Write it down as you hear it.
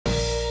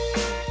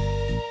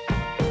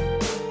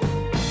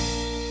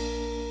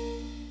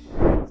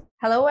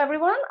Hello,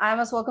 everyone. I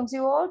must welcome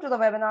you all to the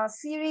webinar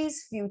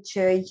series,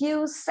 Future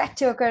You, Set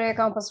Your Career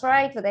Compass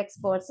Right with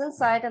Experts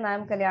Insight. And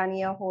I'm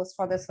Kalyani, your host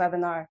for this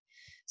webinar.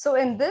 So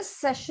in this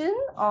session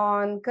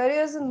on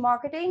careers in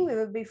marketing, we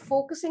will be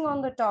focusing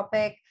on the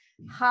topic,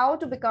 how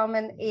to become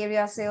an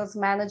area sales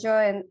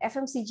manager in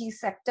FMCG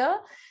sector.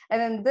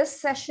 And in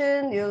this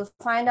session, you'll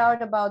find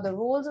out about the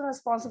roles and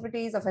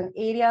responsibilities of an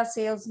area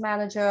sales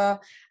manager,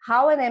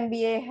 how an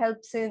MBA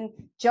helps in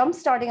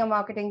jumpstarting a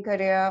marketing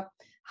career,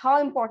 how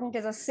important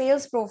is a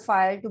sales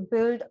profile to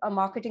build a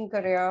marketing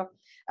career,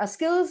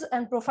 skills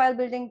and profile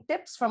building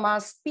tips from our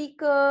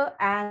speaker,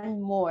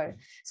 and more.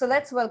 So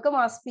let's welcome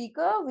our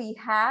speaker. We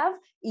have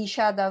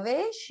Isha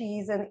Dave.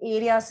 She's an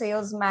area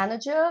sales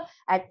manager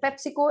at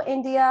PepsiCo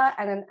India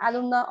and an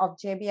alumna of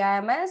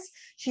JBIMS.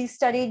 She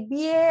studied BA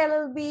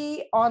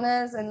LLB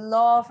honors in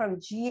law from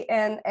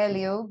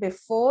GNLU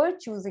before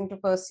choosing to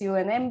pursue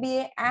an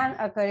MBA and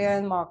a career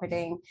in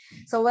marketing.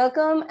 So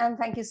welcome and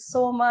thank you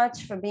so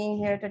much for being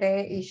here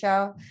today,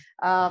 Isha,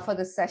 for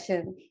this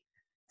session.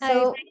 Hi,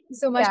 thank you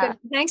so much. Yeah.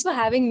 Thanks for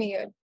having me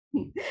here.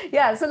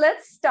 Yeah, so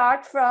let's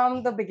start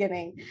from the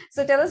beginning.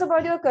 So tell us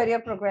about your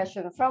career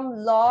progression from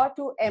law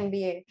to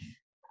MBA.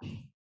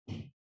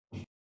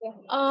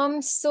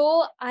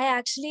 So I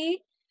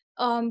actually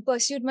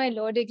pursued my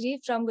law degree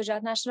from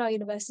Gujarat National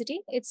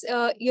University. It's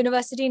a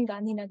university in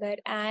Gandhinagar.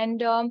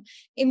 And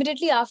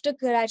immediately after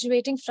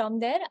graduating from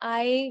there,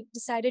 I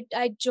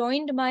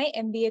joined my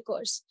MBA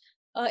course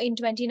in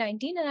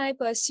 2019, and I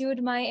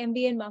pursued my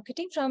MBA in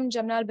marketing from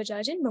Jamnal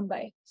Bajaj in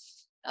Mumbai.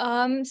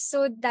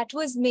 So that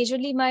was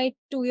majorly my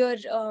two-year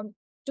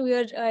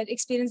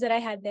experience that I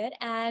had there.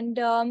 And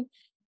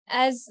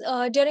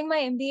during my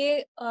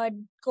MBA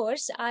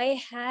course,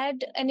 I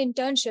had an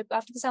internship.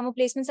 After the summer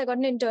placements, I got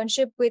an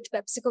internship with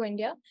PepsiCo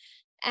India.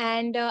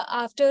 And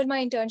after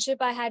my internship,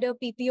 I had a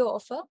PPO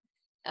offer.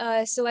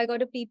 So I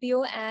got a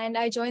PPO and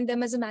I joined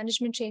them as a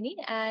management trainee.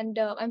 And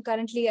I'm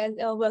currently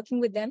working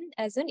with them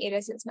as an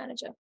area sales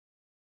manager.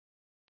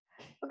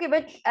 Okay,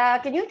 but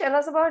can you tell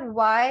us about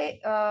why,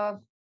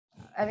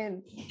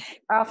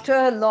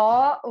 after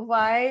law,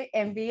 why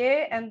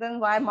MBA and then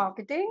why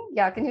marketing?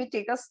 Yeah, can you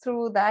take us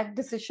through that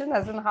decision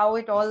as in how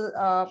it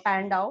all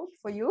panned out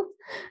for you?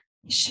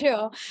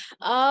 Sure.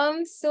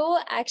 So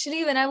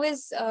actually when I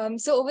was,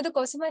 so over the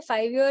course of my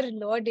 5-year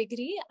law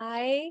degree,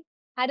 I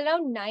had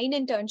around 9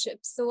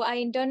 internships. So I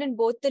interned in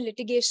both the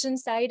litigation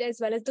side as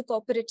well as the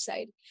corporate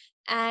side.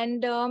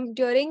 And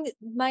during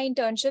my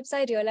internships,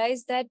 I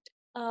realized that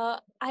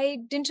I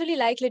didn't really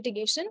like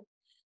litigation.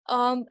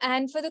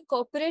 And for the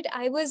corporate,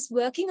 I was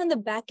working on the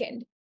back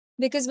end,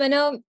 because when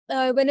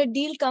a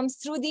deal comes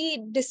through, the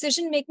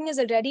decision making has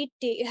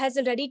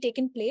already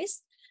taken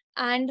place.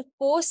 And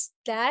post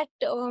that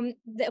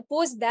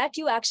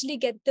you actually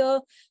get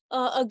the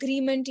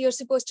agreement. You're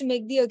supposed to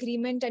make the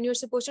agreement and you're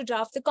supposed to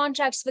draft the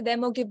contracts for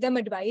them or give them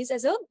advice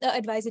as a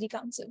advisory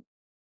council.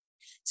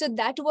 So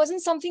that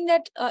wasn't something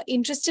that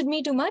interested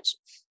me too much,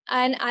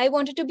 and I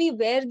wanted to be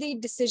where the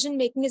decision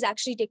making is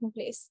actually taking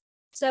place.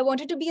 So I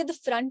wanted to be at the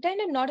front end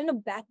and not in a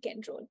back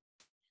end role.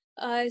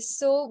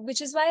 So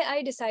which is why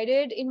I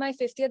decided in my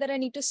 5th year that I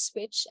need to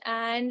switch,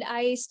 and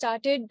I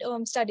started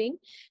studying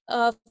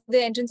the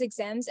entrance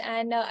exams,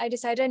 and I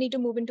decided I need to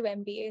move into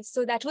MBA.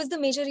 So that was the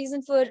major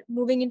reason for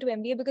moving into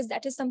MBA, because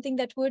that is something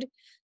that would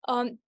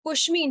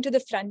push me into the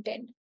front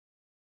end.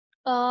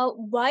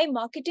 Why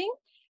marketing?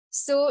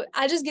 So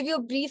I'll just give you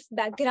a brief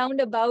background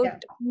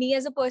about me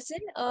as a person.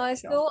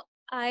 So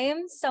I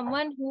am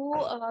someone who,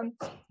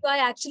 so I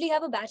actually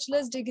have a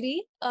bachelor's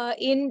degree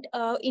in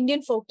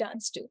Indian folk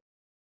dance too.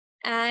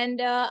 And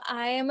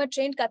I am a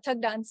trained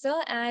Kathak dancer,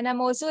 and I'm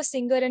also a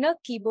singer and a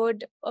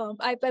keyboard.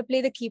 I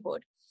play the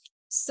keyboard.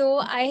 So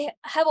I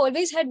have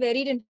always had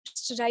varied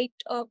interest, right,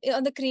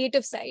 on the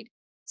creative side.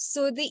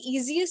 So the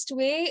easiest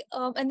way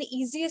and the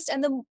easiest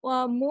and the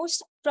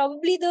most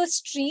probably the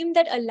stream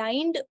that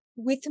aligned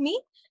with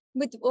me,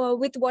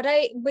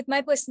 with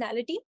my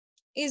personality,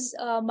 is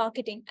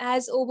marketing,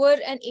 as over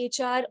an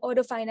HR or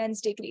a finance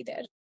degree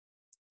there.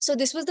 So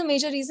this was the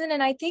major reason.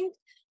 And I think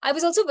I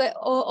was also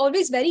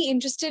always very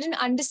interested in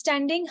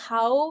understanding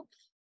how,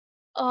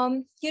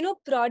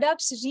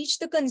 products reach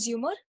the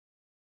consumer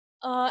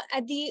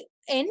at the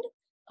end,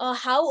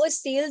 how a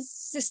sales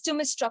system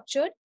is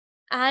structured,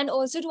 and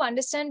also to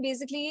understand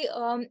basically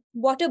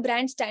what a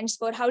brand stands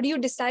for. How do you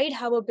decide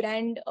how a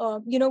brand,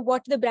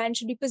 what the brand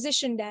should be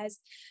positioned as,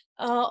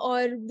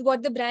 or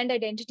what the brand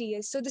identity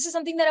is. So this is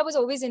something that I was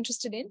always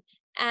interested in.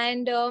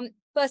 And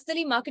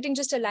personally, marketing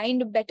just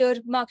aligned better,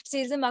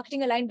 sales and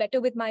marketing aligned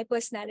better with my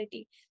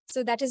personality.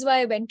 So that is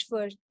why I went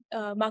for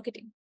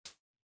marketing.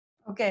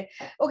 Okay.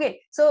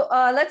 So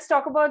let's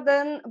talk about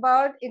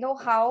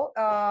how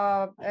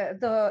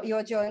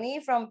your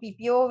journey from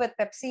PPO with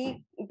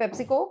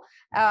PepsiCo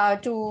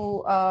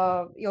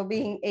to your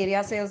being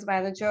area sales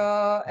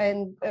manager,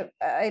 and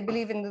I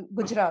believe in the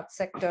Gujarat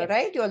sector,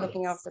 right? You're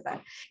looking after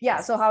that.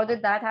 Yeah. So how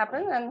did that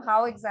happen, and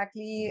how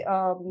exactly?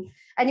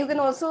 And you can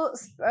also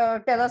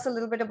tell us a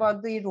little bit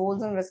about the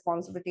roles and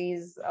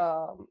responsibilities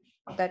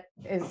that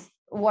is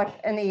what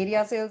an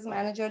area sales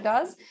manager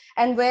does,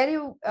 and where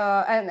you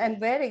and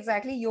where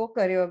exactly your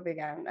career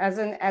began as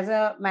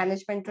a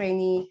management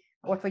trainee.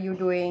 What were you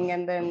doing?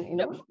 And then,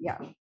 yeah.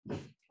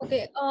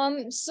 Okay.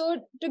 So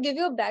to give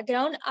you a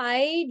background,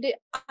 I'm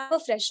a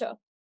fresher.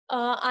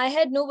 I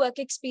had no work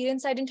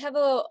experience. I didn't have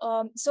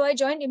so I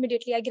joined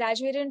immediately. I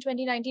graduated in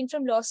 2019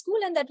 from law school,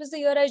 and that was the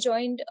year I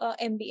joined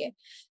MBA.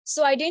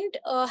 So I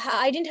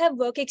didn't have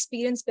work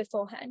experience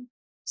beforehand.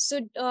 So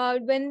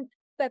when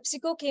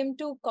PepsiCo came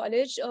to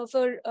college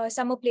for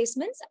summer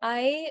placements,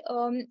 I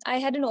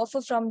had an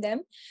offer from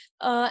them,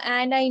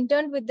 and I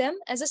interned with them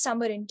as a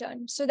summer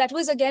intern. So that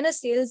was again a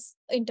sales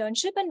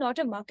internship and not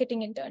a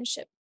marketing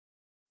internship.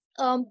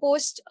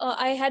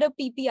 I had a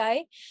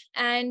PPI,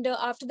 and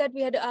after that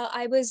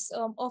I was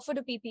offered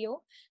a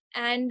PPO.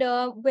 And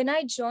when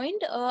I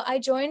joined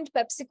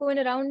PepsiCo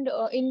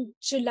in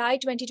July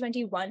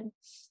 2021.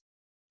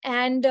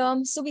 And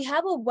so we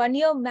have a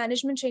 1-year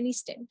management trainee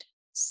stint.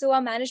 So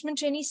our management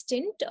trainee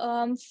stint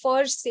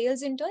for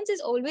sales interns is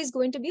always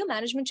going to be a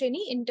management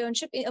trainee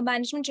internship, a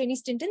management trainee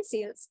stint in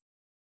sales.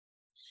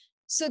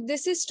 So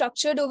this is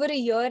structured over a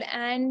year,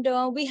 and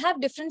we have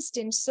different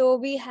stints. So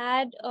we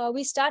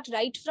start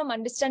right from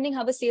understanding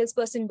how a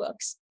salesperson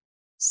works.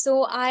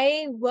 So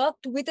I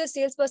worked with a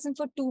salesperson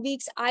for 2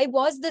 weeks. I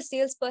was the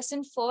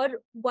salesperson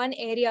for one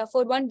area,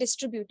 for one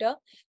distributor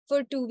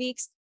for 2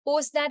 weeks.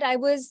 Post that, I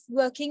was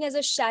working as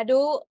a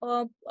shadow.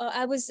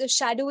 I was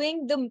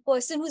shadowing the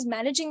person who's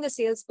managing the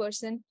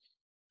salesperson.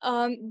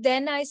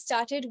 Then I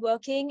started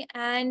working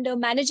and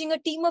managing a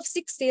team of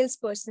 6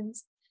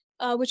 salespersons.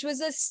 Which was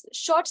a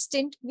short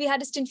stint. We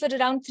had a stint for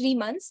around 3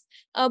 months,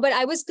 but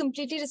I was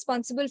completely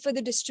responsible for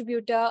the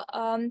distributor,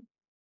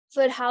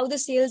 for how the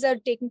sales are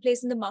taking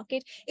place in the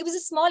market. It was a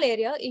small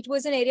area. It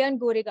was an area in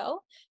Goregaon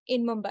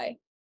in Mumbai.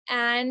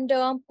 And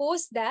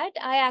post that,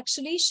 I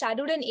actually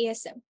shadowed an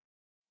ASM.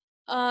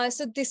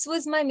 So this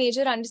was my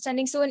major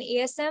understanding. So an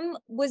ASM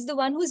was the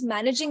one who's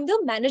managing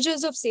the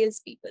managers of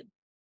salespeople.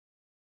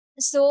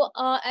 So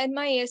in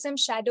my ASM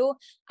shadow,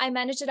 I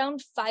managed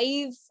around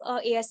 5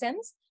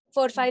 ASMs.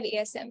 4 or 5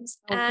 ASMs.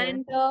 Okay.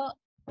 And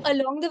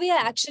along the way, I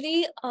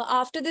actually,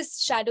 after this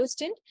shadow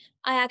stint,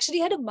 I actually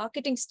had a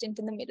marketing stint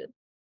in the middle.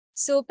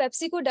 So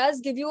PepsiCo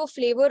does give you a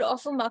flavor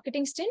of a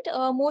marketing stint.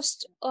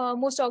 Most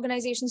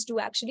organizations do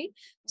actually.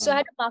 So I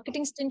had a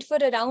marketing stint for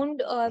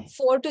around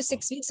 4 to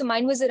 6 weeks. So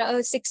mine was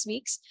around 6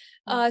 weeks.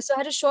 So I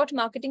had a short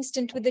marketing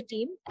stint with the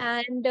team.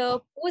 And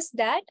post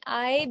that,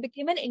 I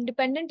became an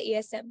independent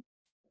ASM.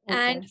 Okay.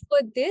 And for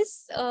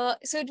this,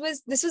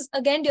 this was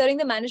again during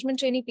the management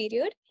trainee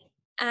period.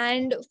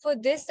 And for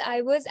this,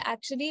 I was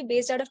actually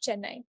based out of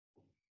Chennai.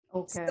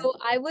 Okay. So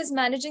I was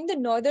managing the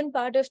northern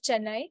part of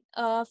Chennai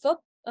for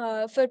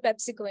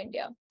PepsiCo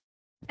India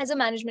as a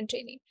management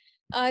trainee.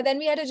 Then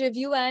we had a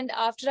review, and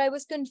after I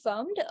was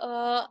confirmed,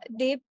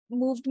 they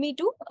moved me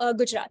to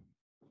Gujarat.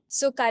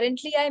 So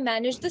currently, I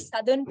manage the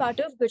southern part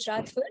of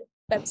Gujarat for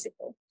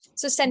PepsiCo.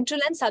 So central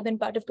and southern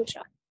part of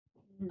Gujarat.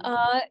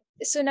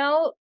 So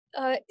now,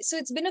 so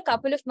it's been a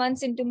couple of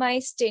months into my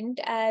stint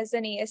as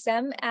an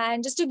ASM,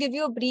 and just to give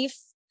you a brief,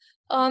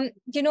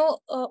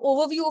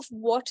 overview of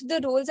what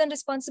the roles and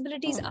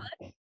responsibilities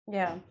are.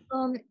 Yeah.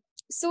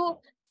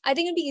 So I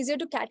think it'd be easier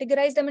to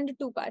categorize them into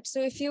 2 parts.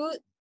 So if you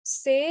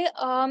say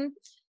on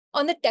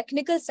the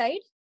technical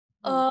side,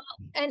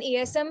 an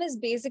ASM is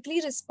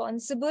basically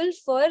responsible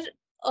for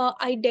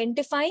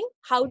identifying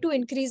how to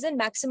increase and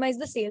maximize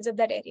the sales of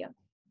that area.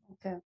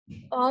 Okay.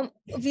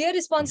 We are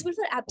responsible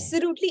for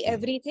absolutely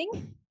everything,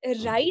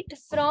 right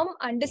from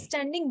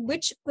understanding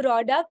which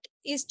product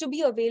is to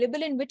be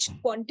available in which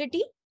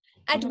quantity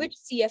at which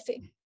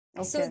CFA.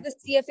 Okay. So the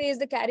CFA is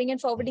the carrying and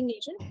forwarding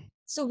agent.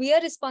 So we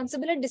are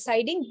responsible at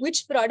deciding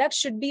which product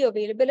should be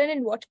available and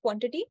in what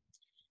quantity,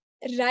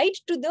 right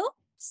to the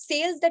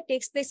sales that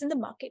takes place in the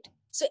market.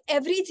 So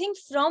everything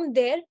from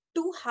there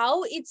to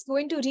how it's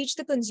going to reach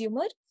the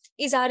consumer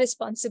is our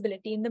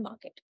responsibility in the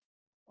market.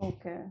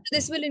 Okay.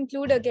 This will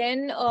include,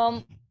 again,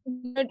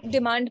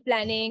 demand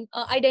planning,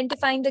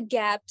 identifying the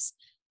gaps,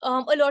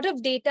 a lot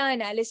of data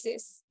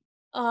analysis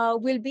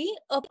will be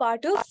a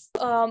part of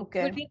of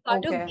being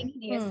an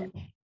ASM.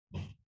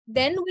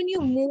 Then when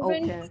you move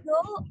into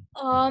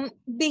the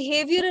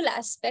behavioral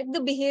aspect, the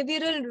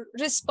behavioral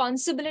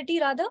responsibility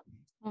rather,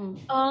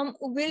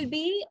 will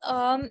be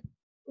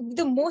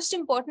the most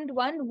important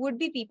one would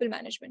be people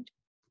management.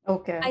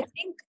 Okay. I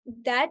think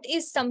that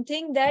is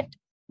something that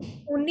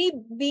only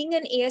being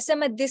an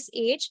ASM at this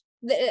age,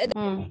 being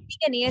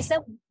an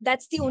ASM,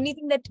 that's the only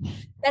thing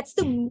that's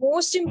the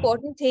most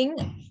important thing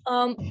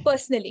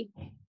personally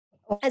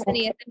as an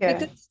ASM.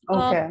 Because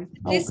at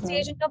this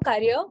stage in your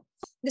career,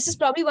 this is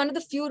probably one of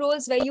the few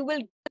roles where you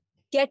will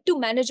get to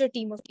manage a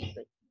team of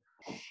people.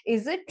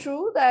 Is it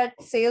true that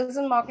sales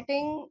and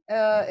marketing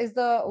is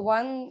the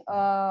one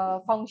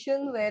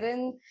function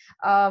wherein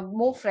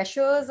more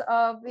freshers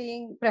are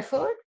being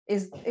preferred?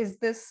 Is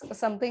this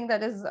something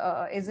that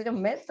is it a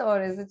myth,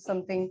 or is it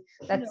something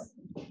that's...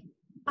 No.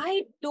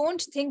 I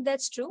don't think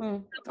that's true.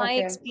 From my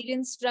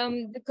experience,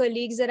 from the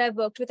colleagues that I've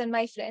worked with and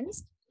my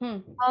friends,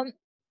 Um,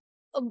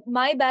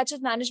 my batch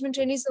of management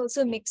trainees is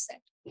also a mixed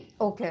set.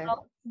 Okay.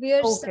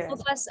 Where some Okay.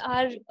 of us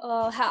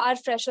are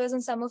freshers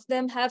and some of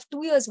them have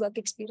 2 years work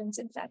experience,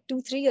 in fact,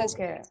 3 years.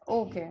 Okay.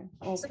 Okay.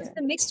 So Okay. it's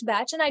a mixed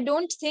batch, and I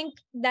don't think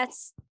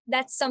that's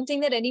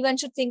something that anyone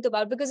should think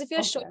about, because if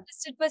you're Okay.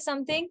 shortlisted for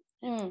something,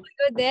 Hmm.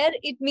 you're there,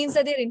 it means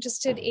that they're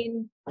interested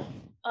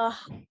uh,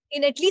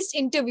 in at least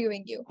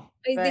interviewing you.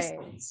 They Right.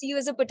 see you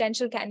as a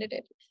potential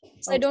candidate.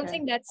 So I don't Okay.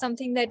 think that's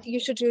something that you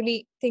should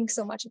really think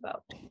so much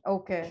about.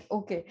 Okay.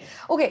 Okay.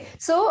 Okay.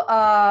 So,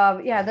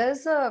 yeah,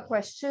 there's a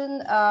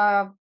question.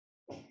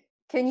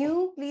 Can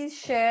you please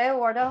share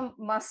what are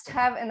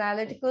must-have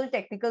analytical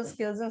technical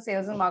skills in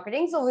sales and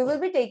marketing? So we will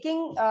be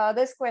taking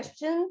this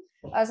question,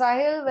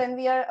 Sahil,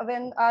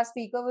 when our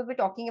speaker will be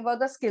talking about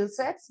the skill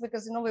sets,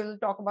 because we will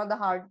talk about the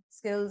hard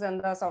skills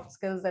and the soft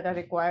skills that are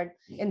required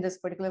in this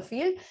particular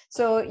field.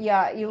 So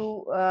yeah,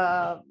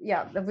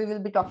 we will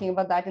be talking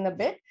about that in a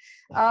bit.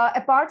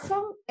 Apart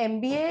from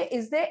MBA,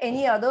 is there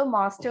any other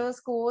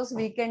master's course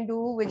we can do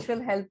which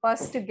will help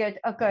us to get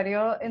a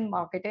career in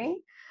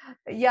marketing?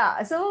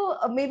 Yeah, so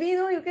maybe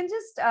you can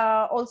just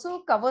also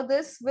cover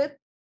this with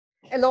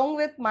along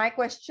with my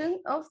question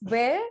of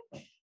where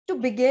to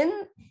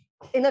begin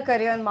in a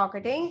career in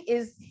marketing.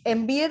 Is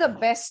MBA the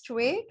best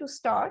way to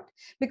start?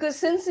 Because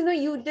since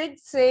you did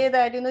say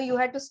that you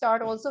had to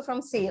start also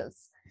from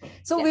sales,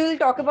 so Yeah. we will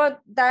talk about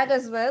that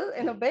as well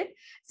in a bit.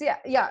 So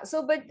yeah.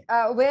 So, but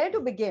where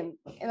to begin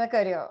in a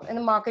career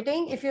in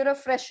marketing? If you're a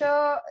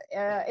fresher,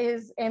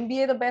 is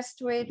MBA the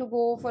best way to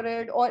go for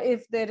it, or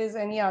if there is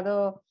any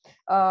other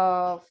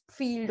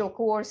field or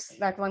course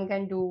that one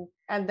can do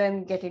and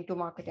then get into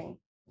marketing?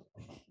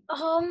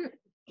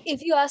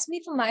 If you ask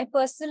me for my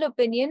personal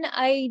opinion,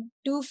 I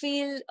do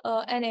feel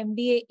an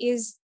MBA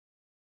is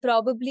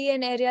probably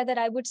an area that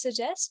I would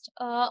suggest,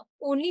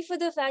 only for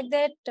the fact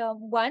that,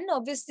 one,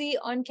 obviously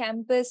on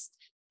campus,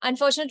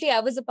 unfortunately, I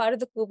was a part of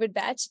the COVID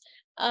batch,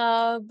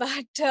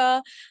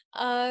 but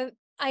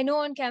I know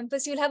on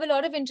campus you'll have a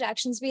lot of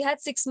interactions. We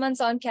had 6 months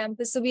on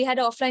campus, so we had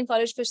offline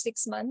college for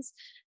 6 months.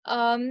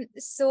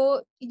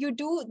 So you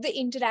do the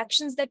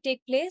interactions that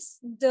take place,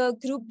 the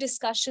group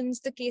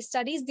discussions, the case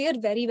studies, they are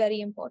very, very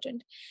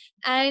important.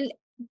 And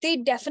they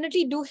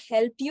definitely do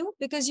help you,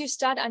 because you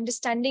start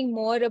understanding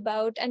more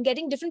about and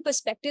getting different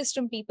perspectives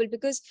from people.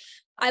 Because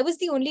I was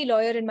the only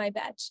lawyer in my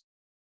batch.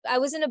 I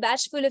was in a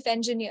batch full of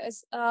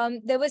engineers.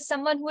 There was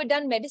someone who had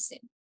done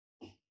medicine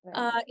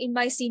in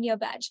my senior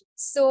batch.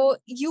 So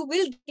you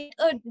will get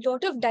a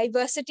lot of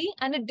diversity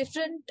and a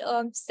different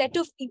set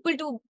of people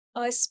to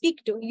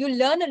speak to. You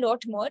learn a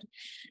lot more.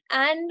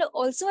 And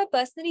also, I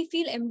personally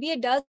feel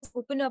MBA does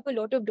open up a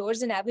lot of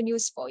doors and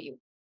avenues for you,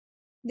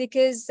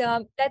 because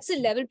that's a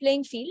level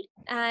playing field.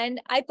 And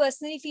I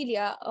personally feel,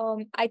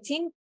 I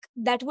think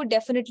that would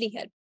definitely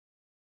help.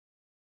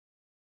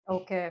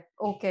 Okay,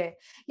 okay.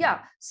 Yeah.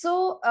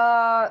 So,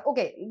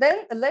 okay,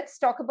 then let's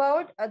talk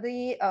about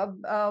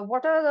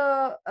what are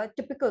the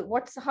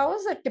how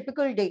is a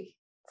typical day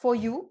for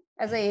you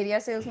as an area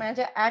sales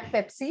manager at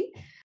Pepsi?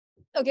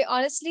 Okay,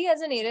 honestly, as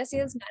an area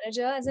sales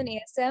manager, as an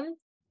ASM,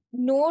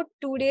 no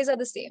 2 days are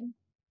the same.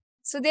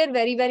 So they're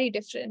very, very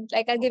different.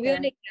 Like, I'll give you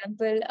an Okay.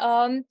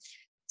 example.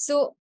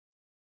 So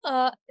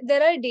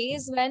there are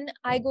days when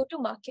I go to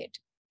market,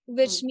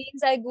 which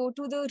means I go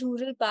to the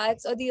rural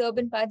parts or the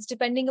urban parts,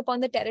 depending upon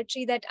the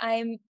territory that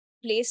I'm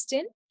placed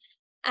in.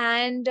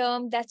 And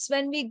that's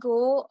when we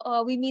go,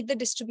 we meet the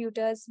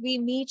distributors, we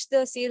meet the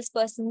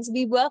salespersons,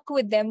 we work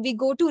with them, we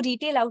go to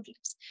retail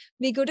outlets,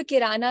 we go to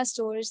kirana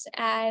stores,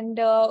 and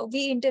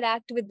we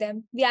interact with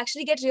them. We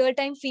actually get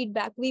real-time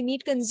feedback. We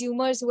meet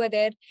consumers who are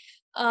there.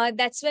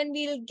 That's when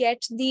we'll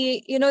get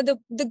the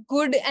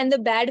good and the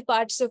bad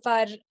parts of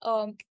our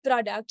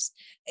products.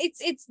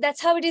 It's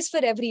That's how it is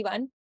for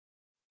everyone.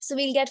 So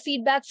we'll get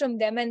feedback from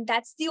them, and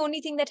that's the only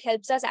thing that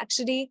helps us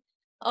actually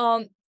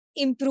um,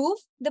 improve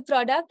the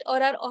product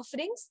or our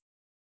offerings.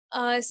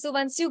 So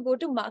once you go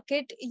to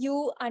market,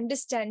 you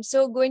understand.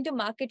 So going to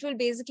market will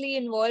basically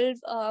involve,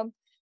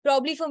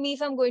 probably for me,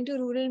 if I'm going to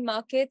rural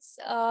markets,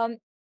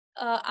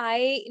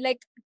 I,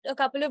 like, a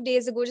couple of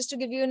days ago, just to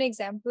give you an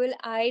example,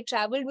 I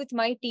traveled with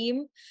my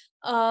team,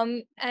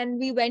 and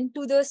we went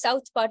to the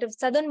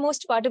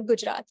southernmost part of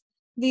Gujarat.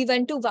 We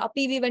went to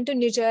Vapi, we went to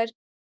Nijar,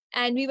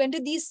 and we went to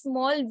these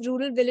small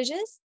rural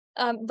villages.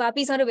 Vapi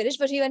is not a village,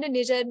 but we went to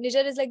Nijar.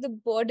 Nijar is like the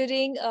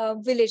bordering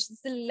village.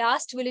 It's the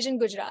last village in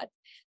Gujarat.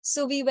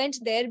 So we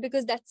went there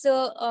because that's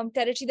a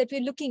territory that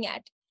we're looking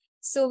at.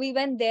 So we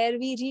went there,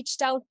 we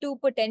reached out to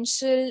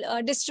potential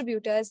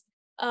distributors,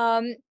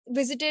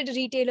 visited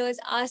retailers,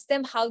 asked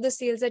them how the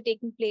sales are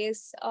taking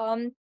place.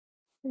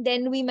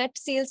 Then we met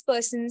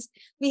salespersons,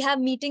 we have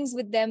meetings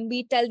with them,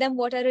 we tell them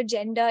what our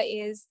agenda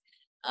is.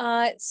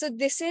 So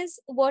this is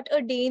what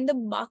a day in the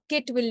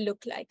market will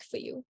look like for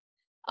you.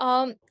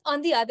 On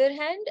the other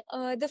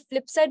hand, the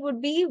flip side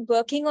would be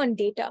working on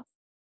data.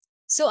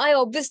 So I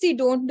obviously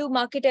don't do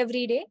market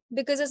every day,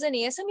 because as an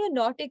ASM, you're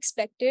not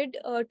expected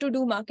to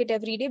do market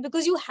every day,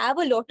 because you have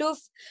a lot of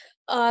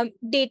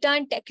data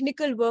and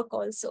technical work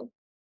also.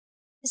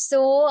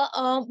 So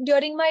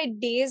during my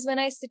days when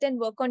I sit and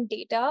work on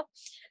data,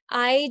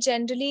 I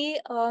generally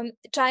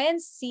try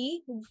and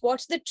see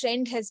what the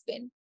trend has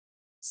been.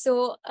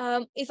 So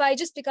if I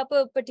just pick up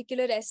a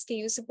particular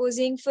SKU,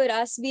 supposing for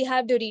us, we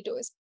have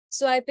Doritos.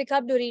 So I pick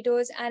up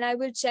Doritos and I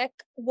will check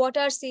what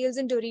our sales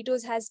in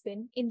Doritos has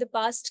been in the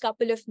past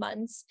couple of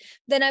months.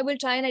 Then I will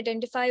try and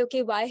identify,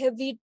 okay, why have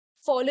we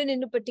fallen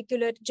in a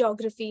particular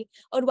geography,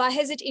 or why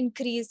has it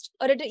increased,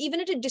 or even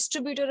at a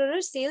distributor or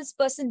a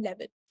salesperson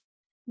level.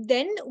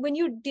 Then when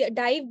you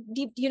dive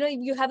deep,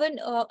 you have an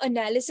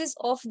analysis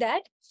of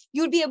that,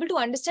 you'll be able to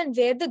understand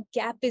where the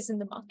gap is in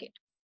the market.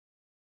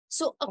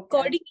 So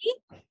accordingly,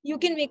 you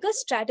can make a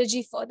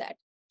strategy for that.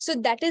 So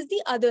that is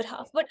the other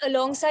half. But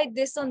alongside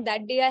this, on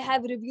that day, I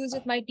have reviews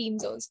with my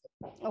teams also.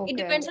 It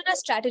depends on our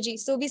strategy.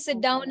 So we sit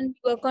down and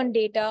work on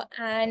data,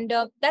 and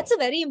that's a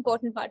very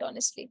important part,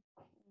 honestly.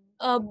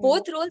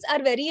 Both roles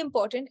are very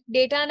important.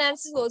 Data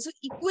analysis is also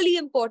equally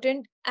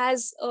important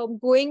as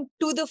going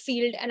to the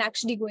field and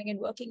actually going and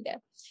working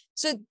there.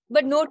 So,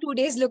 but no 2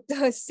 days look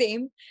the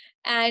same,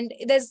 and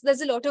there's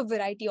a lot of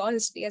variety,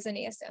 honestly, as an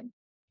ASM.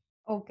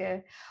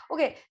 Okay.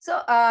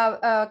 So,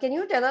 can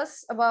you tell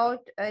us about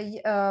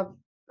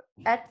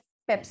at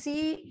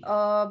Pepsi?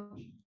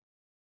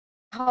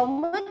 How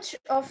much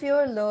of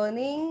your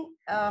learning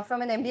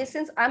from an MBA?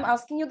 Since I'm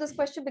asking you this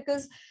question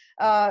because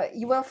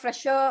you were a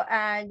fresher,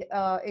 and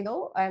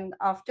and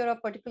after a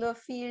particular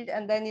field,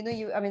 and then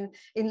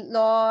in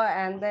law,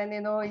 and then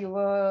you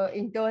were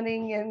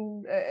interning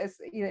in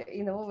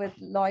with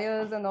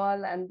lawyers and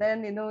all, and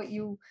then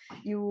you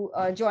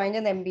joined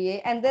an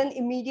MBA, and then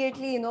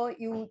immediately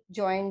you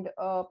joined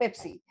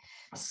Pepsi.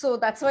 So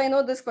that's why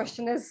this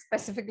question is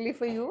specifically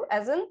for you,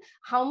 as in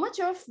how much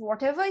of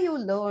whatever you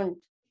learned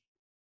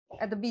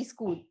at the B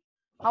school,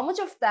 how much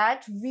of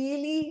that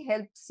really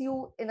helps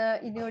you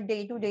in your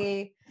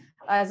day-to-day,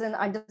 as in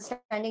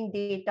understanding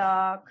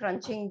data,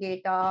 crunching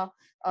data,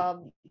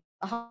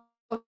 how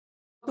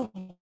to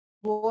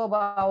go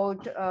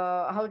about,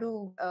 how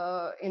to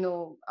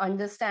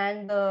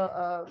understand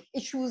the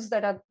issues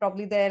that are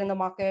probably there in the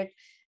market,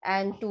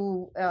 and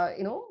to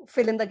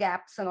fill in the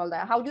gaps and all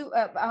that.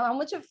 How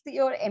much of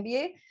your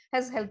MBA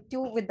has helped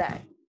you with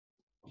that?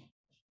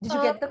 Did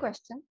you get the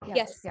question?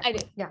 Yes, I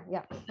did.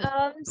 Yeah.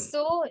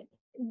 So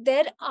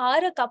there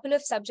are a couple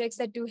of subjects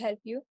that do help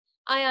you.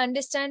 I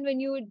understand when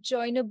you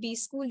join a B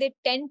school, they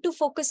tend to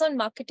focus on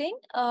marketing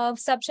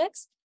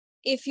subjects.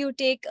 If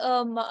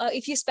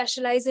you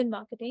specialize in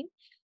marketing,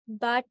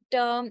 but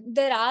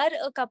there are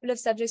a couple of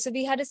subjects. So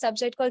we had a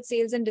subject called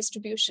sales and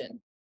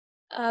distribution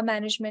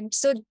management.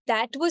 So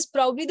that was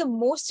probably the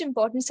most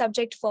important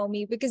subject for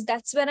me, because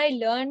that's when I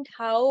learned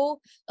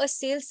how a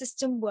sales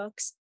system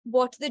works,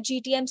 what the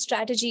GTM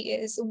strategy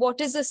is, what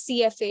is a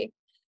CFA.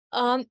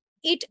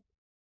 It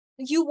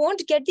You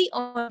won't get the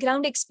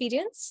on-ground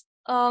experience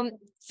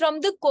from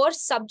the core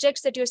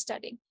subjects that you're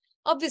studying,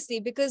 obviously,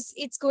 because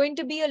it's going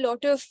to be a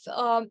lot of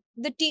a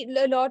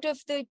lot of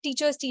the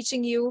teachers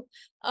teaching you.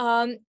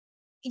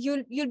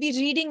 You'll be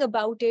reading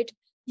about it.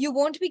 You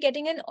won't be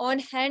getting an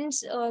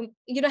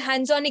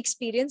hands-on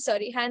experience.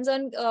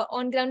 Hands-on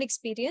on-ground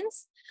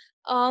experience.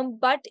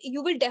 But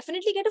you will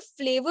definitely get a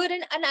flavor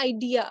and an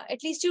idea.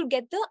 At least you'll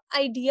get the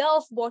idea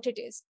of what it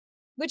is,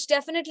 which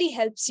definitely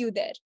helps you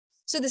there.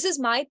 So this is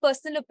my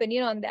personal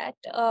opinion on that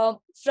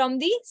from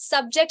the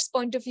subject's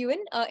point of view in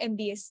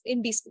MBS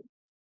in B school.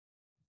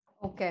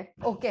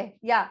 Okay.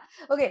 Yeah.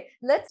 Okay.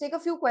 Let's take a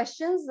few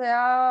questions. There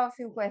are a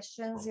few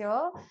questions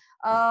here.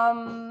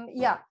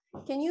 Yeah.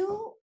 Can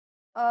you?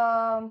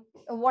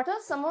 What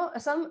are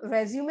some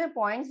resume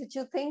points which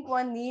you think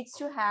one needs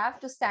to have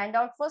to stand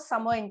out for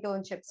summer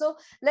internship? So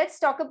let's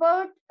talk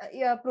about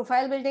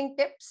profile building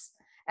tips.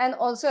 And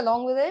also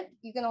along with it,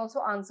 you can also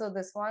answer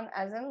this one,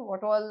 as in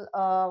what all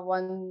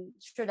one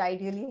should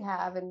ideally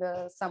have in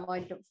the summer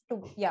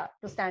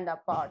to stand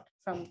apart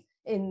from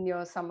in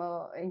your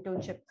summer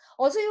internship.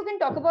 Also, you can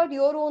talk about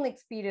your own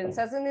experience,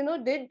 as in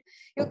did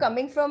you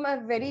coming from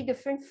a very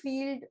different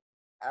field,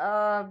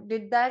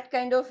 did that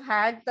kind of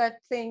had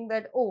that thing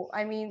that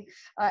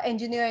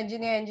engineer,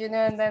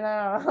 and then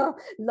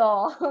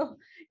law?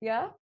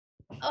 Yeah.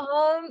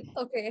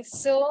 Okay,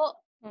 so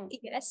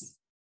yes,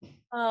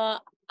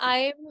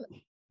 I'm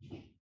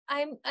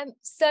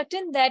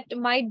certain that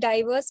my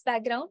diverse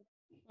background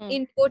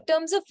in both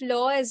terms of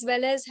law, as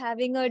well as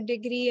having a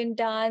degree in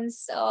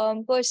dance,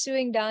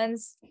 pursuing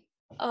dance,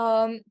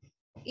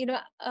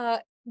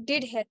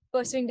 did help.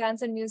 Pursuing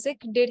dance and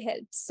music did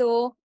help.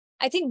 So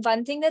I think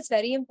one thing that's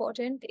very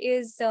important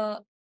is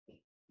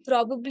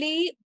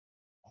probably,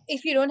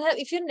 if you're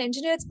an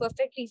engineer, it's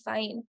perfectly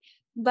fine.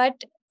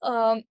 But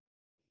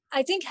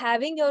I think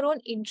having your own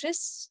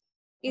interests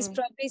is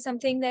probably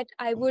something that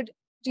I would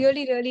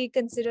really, really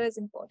consider as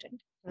important.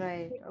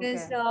 Right.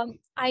 Because Okay.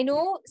 I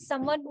know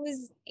someone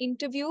whose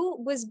interview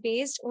was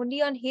based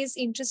only on his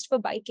interest for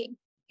biking,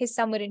 his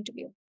summer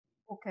interview.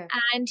 Okay.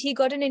 And he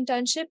got an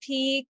internship.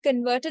 He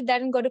converted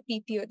that and got a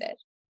PPO there.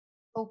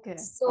 Okay. All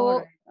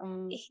So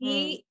right.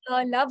 he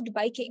loved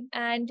biking,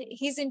 and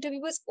his interview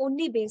was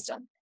only based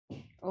on.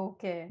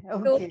 Okay.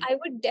 So Okay. I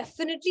would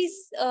definitely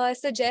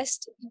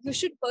suggest you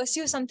should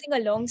pursue something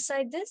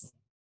alongside this.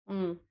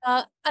 Mm.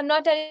 I'm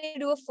not telling you to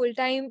do a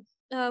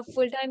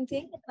full-time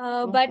thing,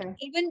 but Okay.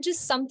 even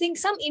just something,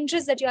 some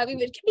interest that you have.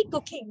 It can be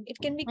cooking. It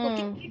can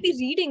Mm. be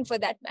reading for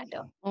that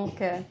matter.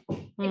 Okay.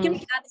 It can Mm.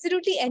 be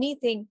absolutely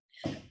anything.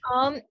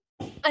 Um,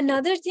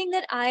 Another thing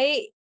that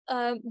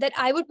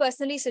I would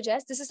personally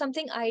suggest, this is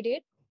something I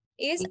did,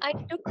 is I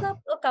took up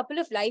a couple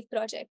of live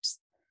projects.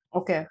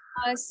 Okay.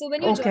 So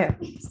when you join Okay.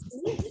 B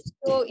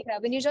school,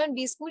 when you join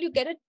B school, you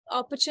get an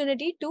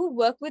opportunity to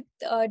work with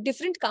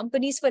different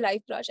companies for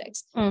live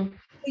projects. Mm.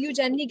 You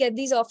generally get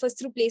these offers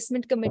through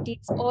placement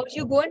committees, or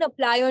you go and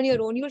apply on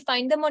your own. You'll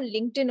find them on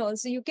LinkedIn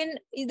also.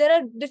 There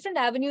are different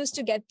avenues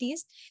to get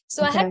these.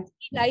 So I had Okay.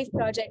 3 live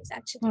projects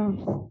actually.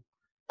 Mm.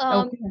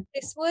 Um, Okay.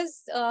 this was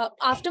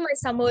after my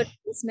summer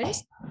placements,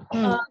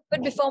 Mm.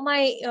 but before my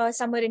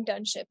summer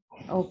internship.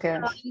 Okay.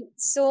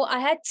 So I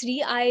had 3.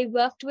 I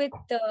worked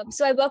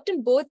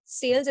in both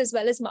sales as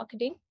well as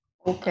marketing.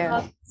 Okay.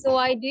 So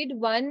I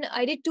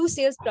did 2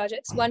 sales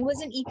projects. One was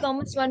an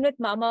e-commerce one with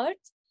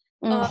Mamaearth.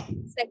 Uh,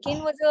 Mm.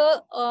 Second was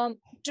a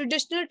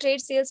traditional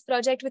trade sales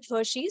project with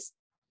Hershey's.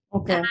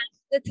 And Okay.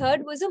 the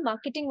third was a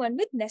marketing one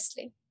with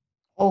Nestle.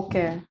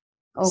 Okay.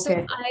 So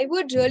Okay. I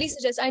would really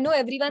suggest, I know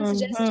everyone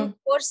suggests do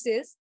Mm-hmm.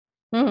 courses.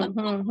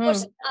 Mm-hmm.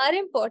 Courses are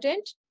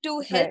important to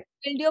help Right.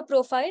 build your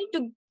profile,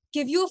 to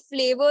give you a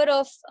flavor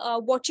of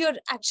what you're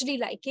actually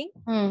liking.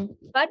 Mm.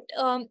 But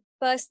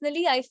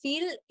personally, I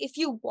feel if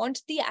you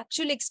want the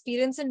actual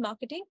experience in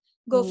marketing,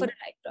 go for Mm.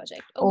 a live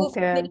project or go for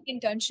a Okay. mini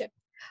internship.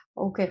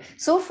 Okay.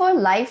 So for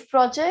life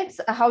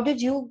projects, how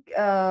did you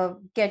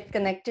get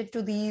connected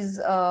to these?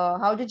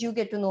 How did you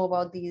get to know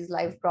about these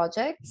live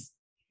projects?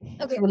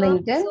 Okay. Through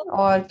LinkedIn So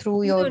or through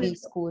no, your no, B no.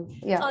 school?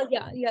 Yeah.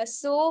 Yeah.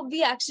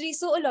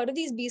 So a lot of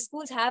these B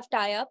schools have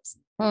tie-ups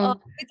Hmm.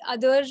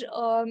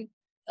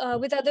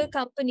 with other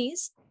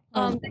companies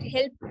that Hmm.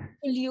 help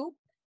pull you,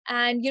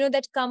 and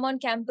that come on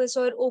campus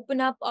or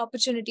open up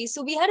opportunities.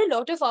 So we had a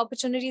lot of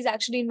opportunities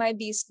actually in my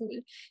B school.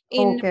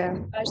 In Okay.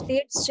 They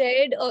had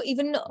shared,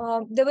 even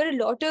there were a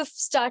lot of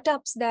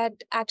startups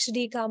that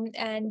actually come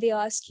and they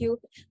ask you.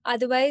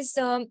 Otherwise,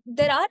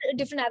 there are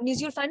different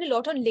avenues. You'll find a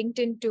lot on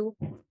LinkedIn too,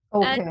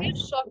 and Okay.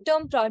 they're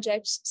short-term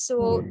projects, so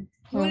Hmm.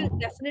 you'll Hmm.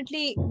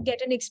 definitely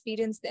get an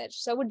experience there.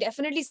 So I would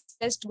definitely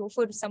suggest go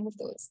for some of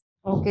those.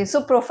 Okay,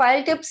 so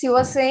profile tips you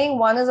were saying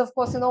one is of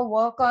course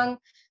work on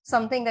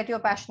something that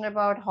you're passionate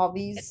about,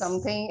 hobbies, Yes.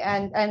 something,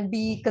 and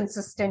be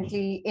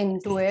consistently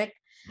into it.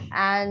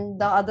 And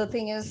the other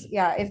thing is,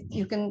 yeah, if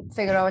you can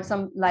figure out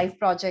some life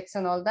projects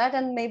and all that,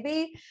 and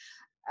maybe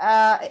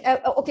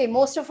okay,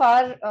 most of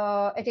our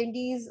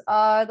attendees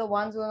are the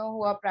ones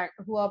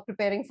who are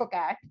preparing for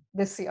CAT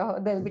this year.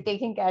 They'll be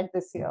taking CAT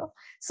this year.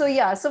 So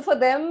yeah, so for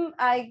them,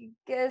 I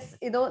guess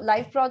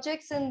life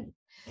projects and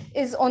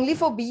is only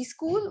for B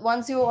school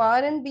once you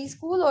are in B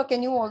school, or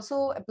can you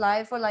also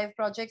apply for life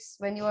projects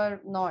when you are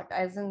not,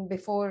 as in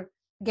before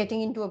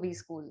getting into a B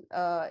school?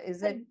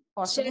 Is Uh, it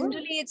possible?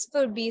 Generally, it's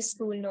for B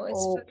school. No,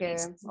 it's for B Okay,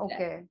 school. Yeah.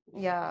 okay,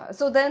 yeah.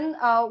 So then,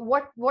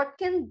 what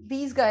can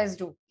these guys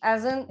do?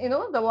 As in,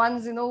 the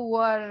ones who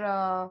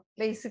are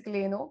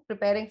basically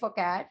preparing for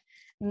CAT,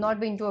 not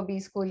been to a B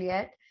school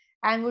yet,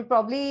 and would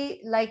probably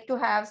like to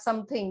have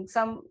something,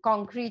 some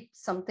concrete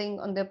something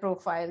on their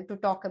profile to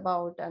talk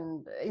about,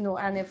 and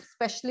and if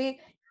especially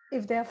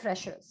if they are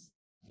freshers.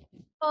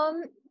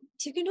 Um,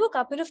 you can do a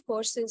couple of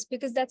courses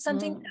because that's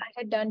something that Mm. I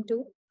had done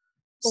too.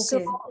 So,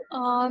 Okay. What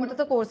um, are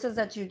the courses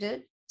that you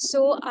did?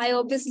 so I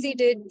obviously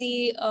did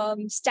the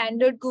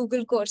standard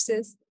Google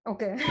courses,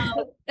 Okay.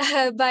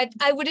 but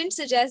I wouldn't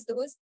suggest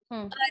those.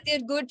 Hmm.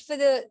 They're good for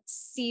the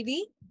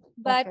CV,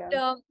 but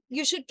Okay.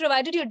 you should,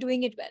 provided you're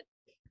doing it well.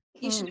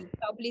 You should do Hmm. it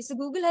properly. So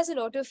Google has a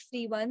lot of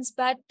free ones,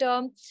 but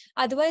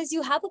otherwise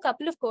you have a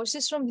couple of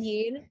courses from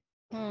Yale.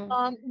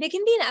 Hmm. They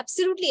can be in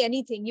absolutely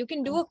anything. You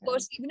can do a Okay.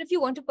 course, even if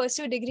you want to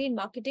pursue a degree in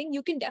marketing,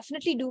 you can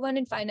definitely do one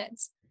in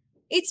finance.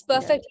 It's Yeah.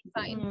 perfectly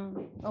fine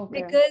Hmm.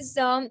 Okay. because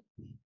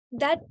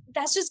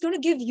that's just going to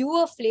give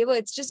you a flavor.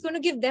 It's just going to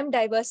give them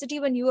diversity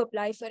when you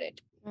apply for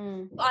it.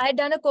 Hmm. I had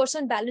done a course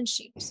on balance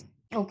sheets.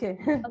 Okay.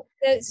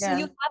 So you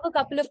Yeah. have a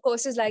couple of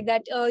courses like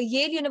that.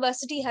 Yale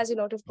University has a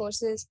lot of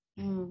courses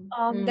Hmm.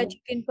 that Hmm. you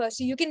can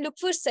pursue. You can look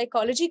for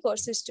psychology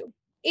courses too.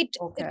 It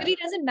Okay. really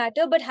doesn't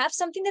matter, but have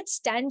something that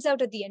stands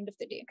out at the end of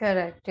the day.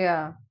 Correct.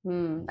 Yeah.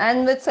 Hmm.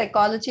 And with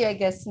psychology, I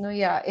guess,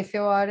 yeah, if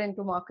you are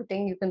into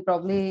marketing, you can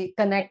probably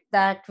connect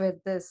that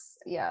with this.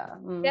 Yeah.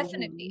 Hmm.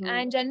 Definitely. Hmm.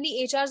 And generally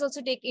HRs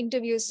also take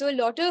interviews. So a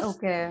lot of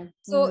Okay.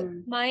 so Hmm.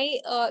 my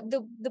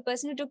the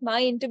person who took my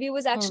interview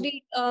was Hmm.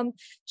 actually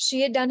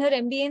she had done her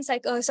MBA in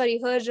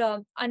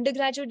her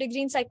undergraduate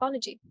degree in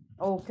psychology.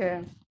 Okay.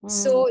 Hmm.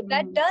 So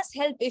that Hmm. does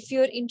help if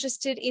you're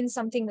interested in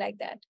something like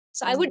that.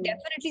 So I would Hmm.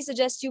 definitely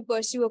suggest you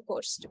pursue a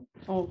course too.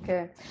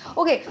 Okay.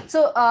 Okay.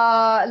 So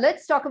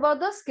let's talk about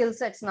the skill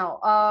sets now.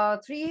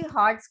 Three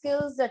hard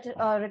skills that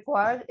are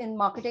required in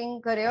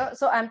marketing career.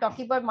 So I'm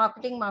talking about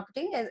marketing,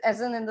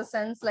 as in the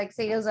sense like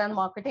sales and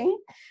marketing.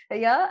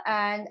 Yeah.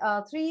 And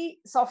three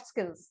soft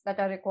skills that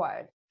are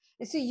required.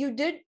 So you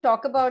did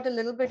talk about a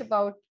little bit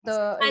about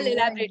the, I'll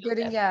elaborate on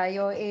during, that.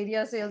 your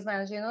area sales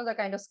manager, the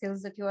kind of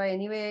skills that you are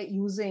anyway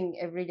using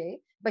every day.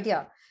 But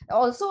yeah,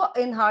 also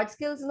in hard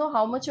skills,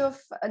 how much of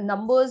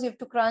numbers you have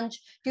to crunch.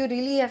 Do you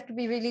really have to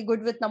be really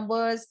good with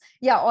numbers?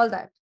 Yeah, all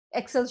that.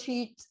 Excel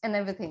sheets and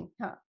everything.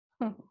 Huh.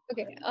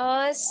 Okay.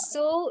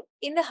 So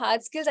in the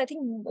hard skills, I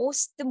think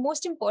the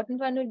most important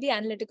one will be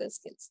analytical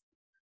skills.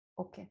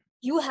 Okay.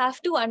 You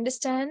have to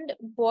understand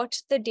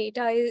what the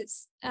data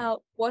is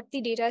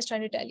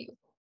trying to tell you.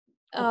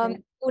 Okay.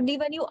 Only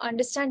when you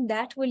understand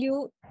that will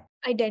you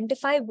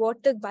identify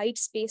what the white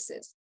space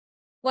is.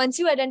 Once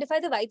you identify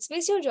the white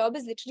space, your job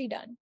is literally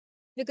done.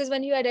 Because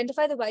when you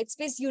identify the white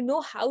space, you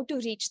know how to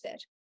reach there.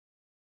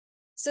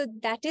 So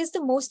that is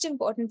the most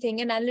important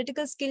thing. An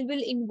analytical skill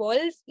will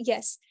involve,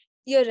 yes,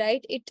 you're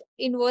right, it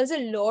involves a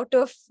lot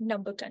of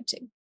number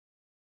crunching.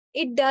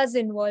 It does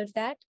involve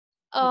that.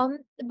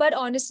 But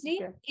honestly,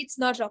 Okay. it's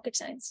not rocket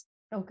science.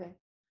 Okay.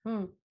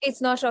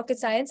 It's not rocket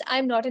science.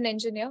 I'm not an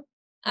engineer.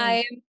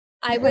 I Hmm.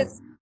 I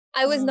was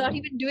I was not Hmm.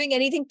 even doing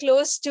anything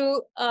close to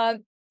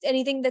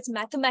anything that's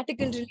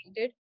mathematical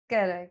related.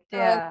 Correct. Um,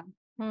 Yeah.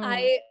 Hmm.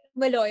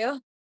 I'm a lawyer.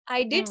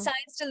 I did Hmm.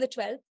 science till the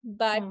 12th,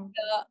 but Hmm.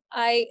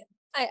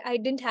 I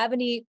didn't have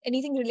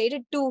anything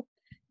related to,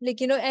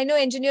 like, I know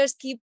engineers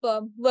keep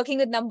working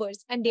with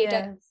numbers and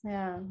data, Yes.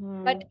 Yeah.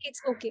 Hmm. but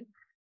it's okay.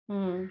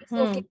 Hmm. It's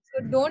Hmm. okay.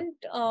 So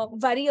don't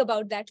worry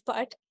about that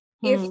part.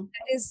 If Hmm.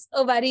 that is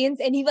a worry in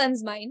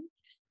anyone's mind,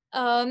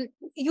 um,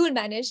 you'll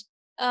manage.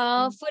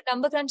 For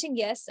number crunching,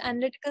 yes.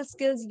 Analytical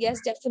skills,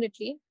 yes,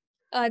 definitely.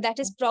 That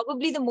is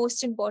probably the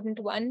most important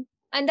one,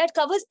 and that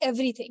covers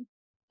everything.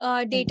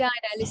 Data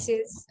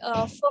analysis,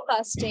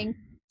 forecasting.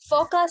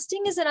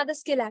 Forecasting is another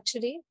skill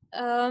actually,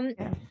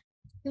 Yeah.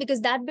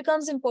 because that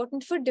becomes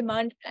important for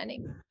demand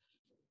planning.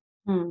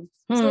 Hmm.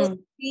 So Hmm.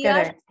 we are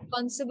Correct.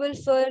 responsible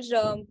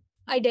for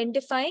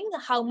identifying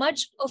how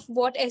much of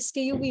what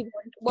SKU we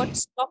want, what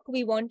stock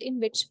we want in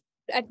which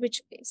at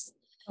which place.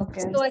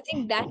 Okay. So I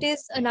think that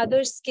is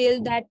another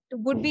skill that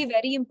would be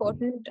very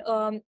important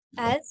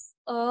as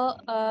a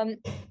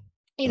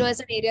as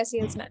an area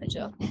sales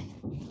manager.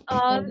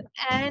 Um, Hmm.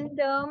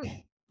 and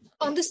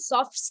on the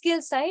soft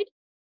skill side,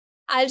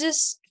 I'll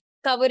just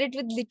cover it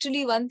with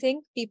literally one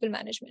thing: people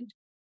management.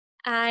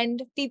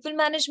 And people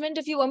management,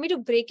 if you want me to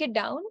break it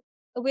down,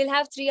 we'll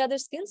have three other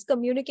skills: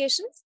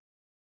 communications.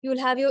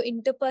 You'll have your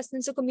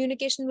interpersonal. So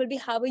communication will be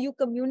how are you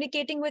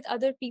communicating with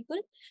other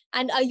people,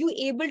 and are you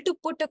able to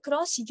put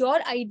across your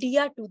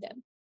idea to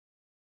them?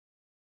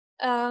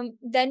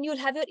 Then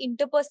you'll have your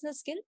interpersonal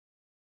skill,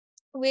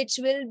 which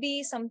will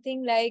be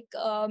something like,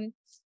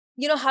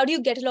 how do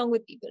you get along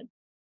with people?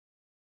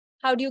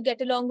 How do you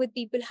get along with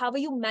people? How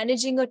are you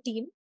managing a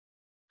team?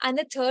 And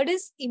the third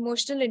is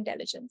emotional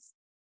intelligence.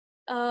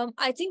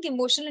 I think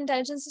emotional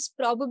intelligence is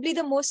probably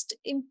the most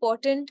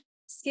important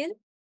skill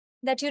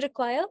that you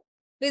require.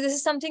 Because this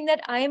is something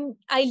that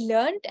I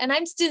learned and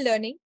I'm still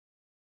learning.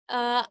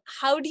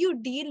 How do you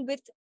deal with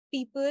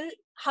people?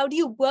 How do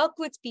you work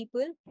with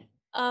people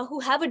who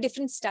have a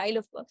different style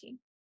of working?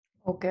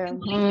 Okay. You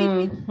might be Hmm.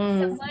 dealing with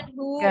Hmm. someone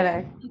who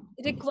Correct.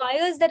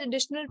 requires that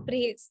additional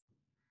praise,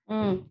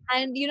 Hmm.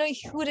 and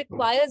who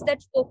requires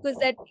that focus,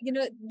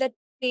 that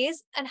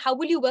praise. And how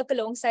will you work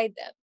alongside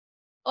them?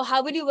 Or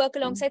how will you work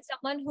alongside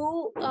someone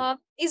who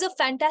is a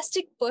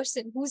fantastic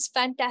person, who's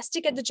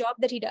fantastic at the job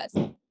that he does,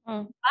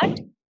 Hmm. but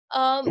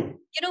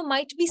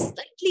might be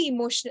slightly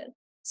emotional,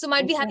 so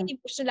might be having Okay.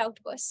 emotional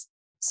outbursts.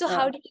 So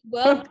how Yeah. do you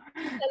work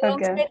Okay.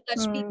 alongside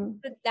such people? Hmm.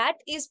 So that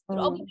is Hmm.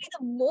 probably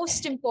the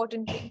most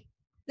important thing.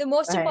 The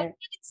most important Right.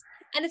 thing is,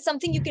 and it's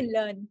something you can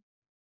learn.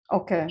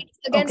 Okay. It's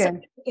again Okay.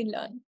 something you can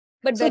learn,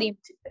 but So, very.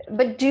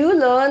 but do you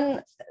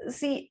learn,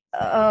 see,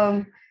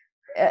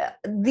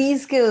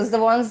 these skills, the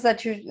ones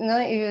that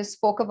you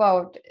spoke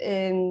about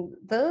in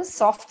the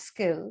soft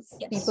skills,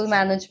 Yes. people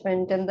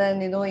management, and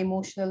then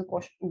emotional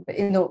quotient,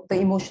 the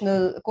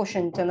emotional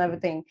quotient and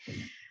everything.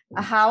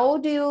 How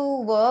do you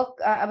work?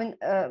 I mean,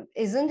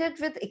 isn't it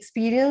with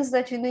experience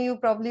that you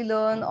probably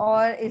learn,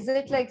 or is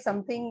it like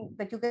something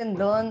that you can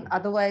learn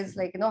otherwise,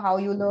 like how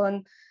you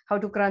learn how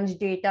to crunch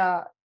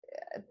data?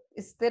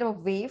 Is there a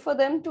way for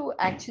them to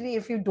actually,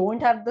 if you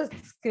don't have the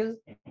skill?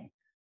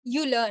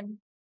 You learn.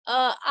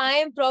 I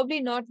am probably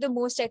not the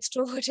most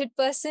extroverted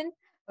person.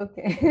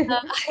 Okay.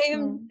 I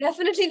am Hmm.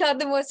 definitely not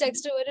the most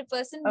extroverted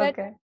person, but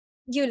Okay.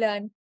 you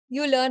learn.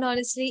 You learn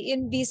honestly.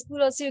 In B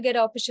school also you get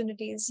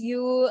opportunities.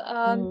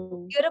 Hmm.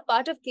 You're a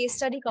part of case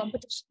study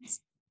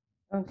competitions.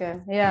 Okay.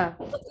 Yeah.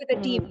 You work with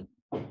a team.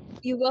 Hmm.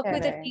 You work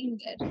with a Correct. team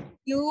there.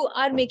 You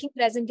are making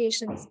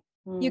presentations.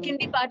 You can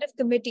be Hmm. part of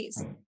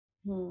committees.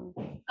 Hmm.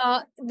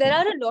 There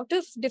are a lot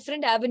of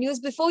different avenues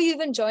before you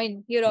even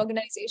join your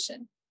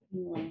organization.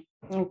 Hmm.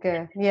 Okay.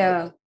 You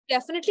Yeah.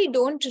 definitely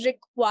don't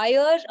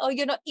require, or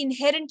you're not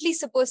inherently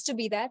supposed to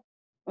be that.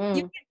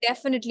 You Hmm. can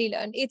definitely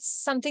learn. It's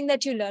something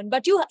that you learn,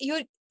 but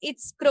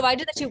it's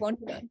provided that you want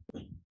to learn.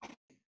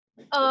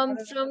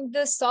 From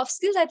the soft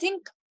skills, I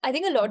think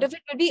a lot of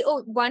it would be,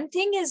 one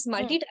thing is Hmm.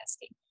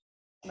 multitasking.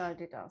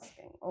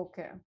 Multitasking.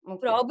 Okay.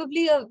 Okay.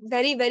 Probably a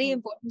very, very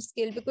important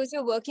skill, because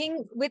you're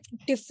working with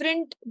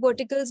different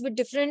verticals, with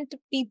different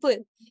people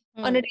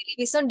on a daily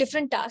basis on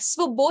different tasks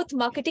for both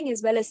marketing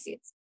as well as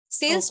sales.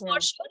 Sales for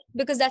Okay. sure,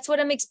 because that's what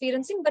I'm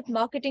experiencing, but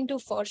marketing too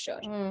for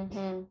sure.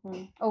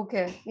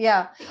 Okay.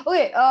 Yeah.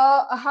 Okay.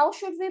 How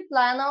should we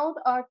plan out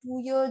our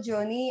 2-year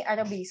journey at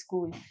a B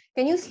school?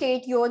 Can you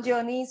state your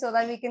journey so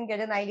that we can get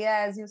an idea,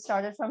 as you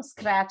started from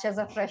scratch as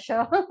a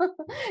fresher?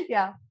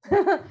 Yeah.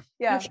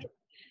 Yeah. Okay.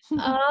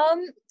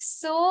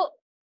 So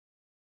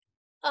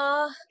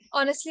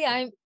honestly,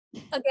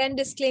 again,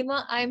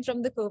 disclaimer, I'm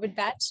from the COVID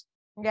batch.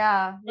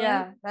 Yeah.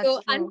 Yeah. That's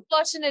So true.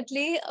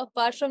 unfortunately,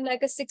 apart from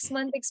like a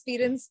 6-month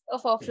experience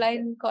of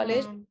offline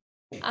college,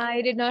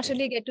 I did not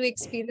really get to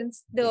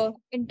experience the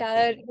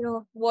entire,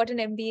 what an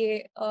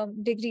MBA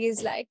degree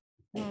is like.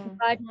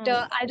 But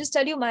I'll just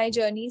tell you my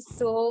journey.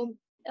 So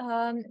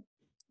um,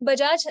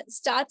 Bajaj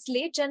starts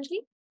late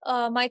generally.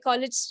 My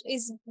college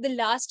is the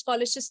last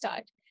college to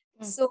start.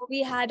 So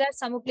we had our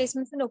summer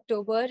placements in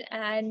October,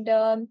 and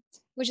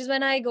which is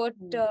when I got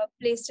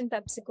placed in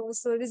PepsiCo.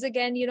 So this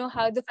again,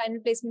 how the final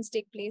placements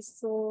take place.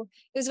 So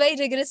it was a very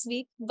rigorous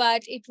week,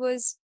 but it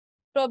was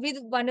probably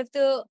one of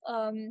the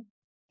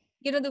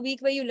the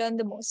week where you learn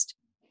the most.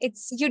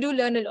 You do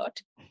learn a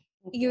lot.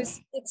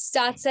 It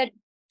starts at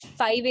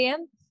 5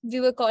 a.m. We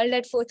were called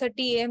at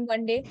 4:30 a.m.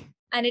 one day,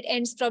 and it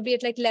ends probably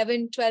at like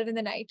 11, 12 in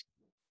the night.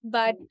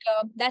 But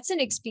that's an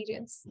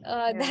experience.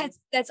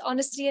 That's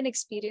honestly an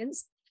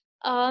experience.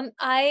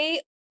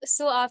 I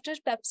So after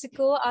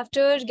PepsiCo,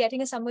 after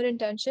getting a summer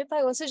internship,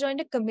 I also joined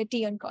a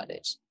committee on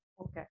college.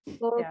 Okay.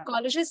 So Yeah.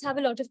 colleges have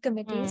a lot of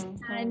committees,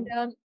 and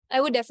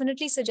I would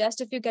definitely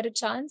suggest, if you get a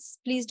chance,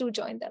 please do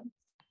join them.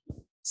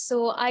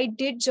 So I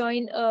did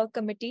join a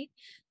committee.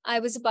 I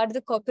was a part of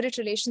the corporate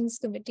relations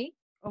committee.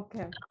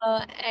 Okay.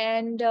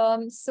 And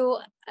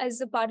so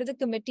as a part of the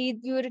committee,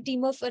 we were a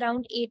team of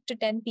around 8 to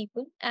 10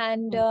 people,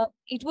 and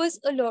it was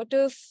a lot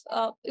of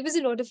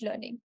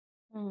learning.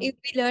 We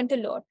learned a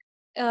lot.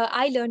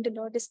 I learned a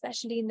lot,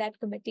 especially in that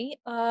committee.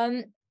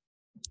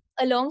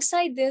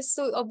 Alongside this,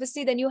 so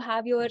obviously then you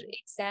have your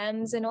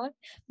exams and all,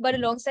 but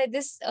alongside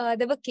this,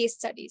 there were case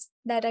studies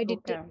that I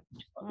did take.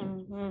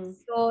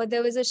 So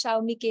there was a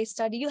Xiaomi case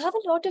study. You have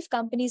a lot of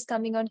companies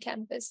coming on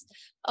campus.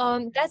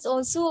 That's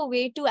also a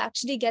way to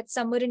actually get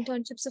summer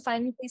internships or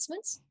final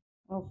placements.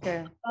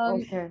 Okay.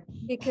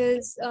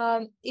 Because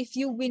if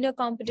you win a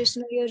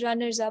competition or you're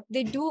runners up,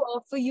 they do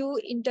offer you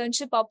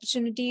internship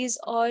opportunities,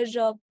 or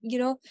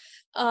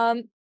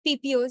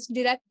PPOs,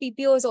 direct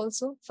PPOs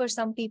also for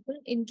some people,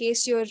 in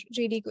case you're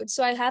really good.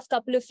 So I have a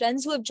couple of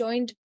friends who have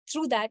joined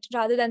through that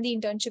rather than the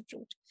internship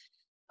route.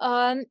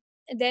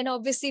 Then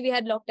obviously we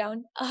had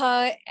lockdown,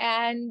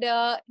 and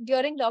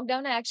during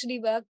lockdown,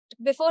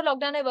 before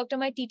lockdown, I worked on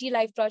my TT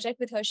Life project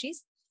with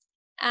Hershey's,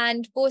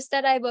 and post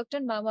that I worked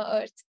on Mama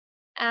Earth.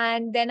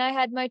 And then I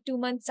had my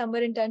 2-month summer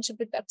internship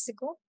with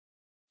PepsiCo.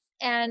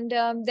 And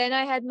then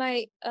I had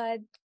my,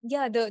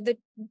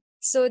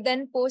 so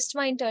then post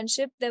my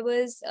internship, there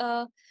was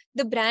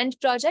the brand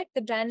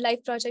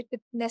life project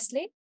with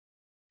Nestle.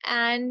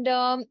 And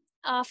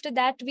after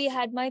that, we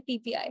had my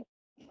PPI.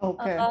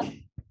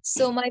 Okay.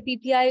 So my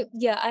PPI,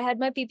 I had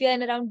my PPI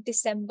in around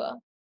December.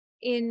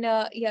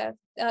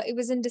 It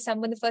was in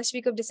December, the first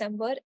week of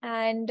December.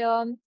 And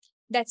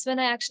that's when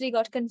I actually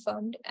got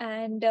confirmed.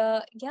 And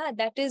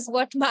that is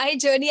what my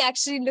journey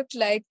actually looked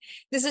like.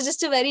 This is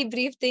just a very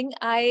brief thing.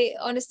 I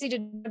honestly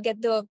did not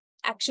get the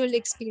actual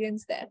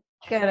experience there.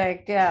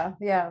 Correct. Yeah.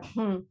 Yeah.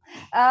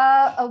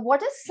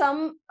 What is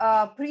some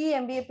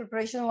pre-MBA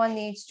preparation one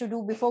needs to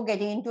do before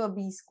getting into a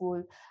B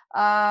school,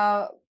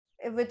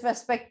 with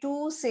respect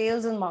to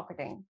sales and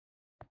marketing?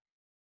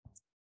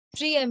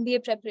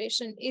 Pre-MBA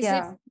preparation, is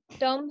it in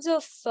terms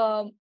of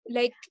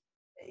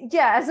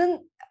as in,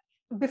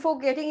 before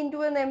getting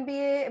into an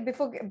MBA,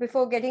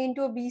 before getting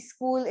into a B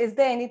school, is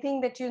there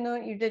anything that you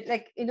did,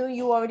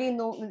 you already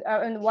know,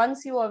 and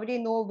once you already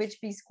know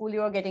which B school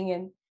you are getting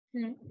in,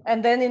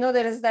 and then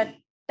there is that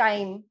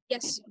time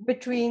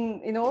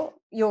between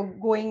you're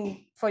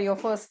going for your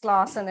first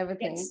class and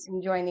everything,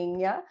 and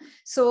joining,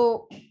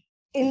 so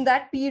in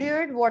that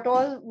period, what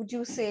all would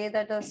you say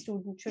that a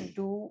student should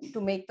do to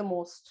make the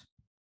most?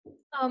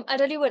 I'll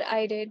tell you what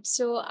I did.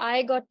 So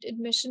I got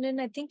admission in,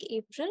 I think,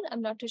 April.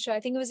 I'm not too sure.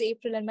 I think it was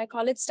April, and my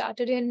college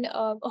started in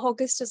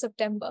August or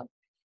September.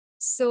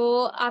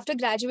 So after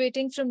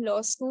graduating from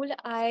law school,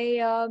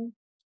 I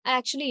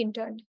actually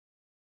interned.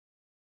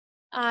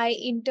 I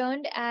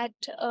interned at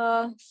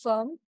a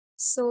firm.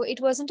 So it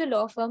wasn't a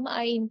law firm.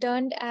 I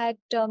interned at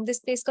this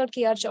place called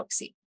KR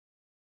Choksey.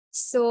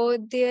 So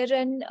they're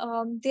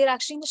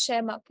actually in the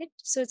share market.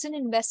 So it's an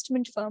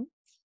investment firm.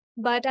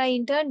 But I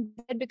interned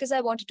there because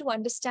I wanted to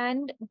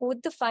understand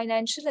both the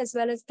financial as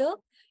well as the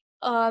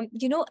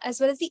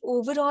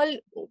overall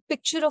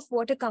picture of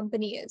what a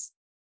company is.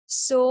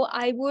 So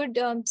I would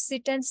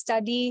sit and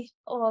study.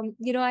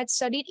 I'd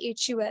studied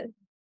HUL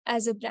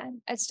as a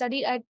brand.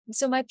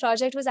 So my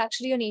project was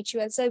actually on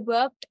HUL. So I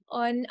worked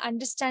on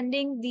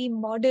understanding the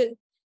model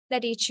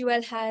that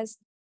HUL has,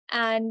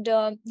 and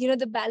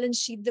the balance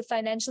sheet, the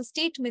financial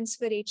statements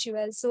for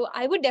HUL. So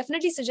I would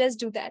definitely suggest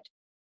do that,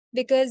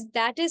 because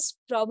that is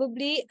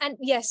probably, and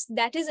yes,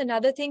 that is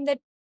another thing that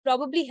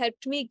probably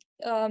helped me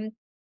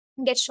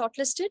get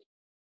shortlisted,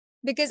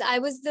 because I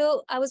was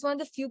one of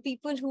the few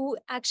people who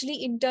actually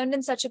interned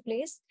in such a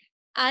place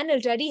and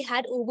already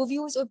had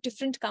overviews of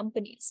different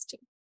companies too.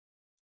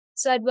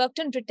 So I'd worked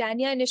on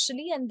Britannia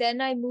initially, and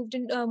then I moved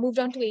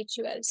on to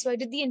HUL. So I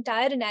did the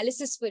entire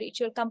analysis for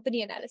HUL,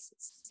 company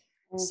analysis.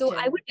 Okay. So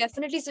I would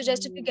definitely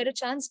suggest if you get a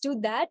chance, do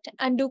that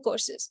and do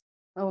courses.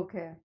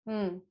 Okay.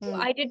 So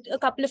I did a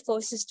couple of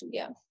courses too.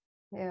 Yeah.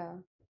 Yeah.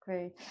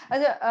 Great.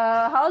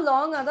 How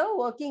long are the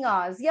working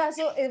hours? Yeah.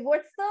 So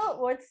what's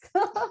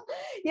the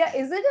yeah,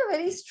 is it a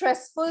very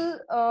stressful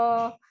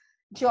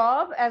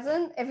job, as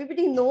in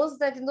everybody knows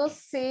that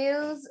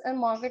sales and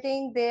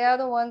marketing, they are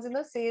the ones,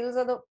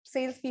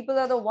 sales people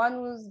are the one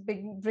who's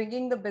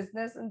bringing the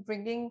business and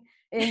bringing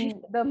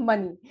in the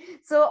money.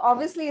 So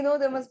obviously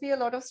there must be a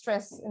lot of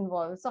stress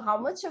involved. So how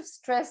much of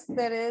stress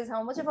there is,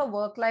 how much of a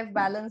work-life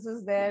balance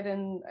is there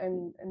in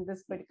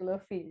this particular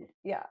field?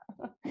 Yeah.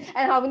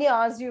 And how many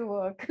hours do you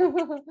work?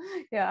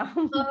 Yeah.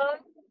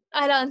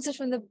 I'll answer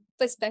from the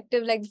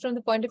perspective, like from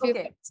the point of view of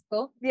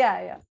PepsiCo.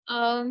 Yeah.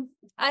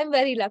 I'm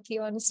very lucky,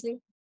 honestly.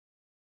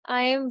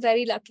 I am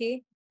very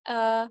lucky.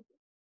 I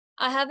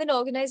have an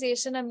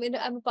organization. I'm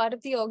a part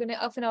of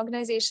an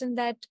organization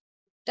that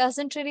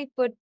doesn't really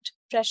put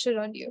pressure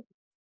on you.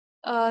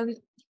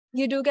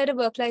 You do get a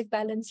work-life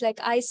balance.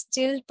 Like, I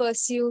still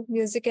pursue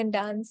music and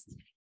dance.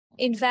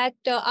 In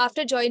fact,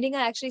 after joining,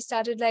 I actually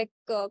started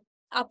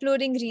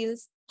uploading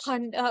reels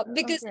on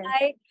because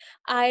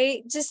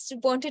I just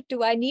wanted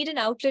to. I need an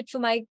outlet for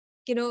my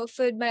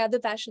for my other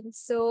passions.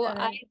 So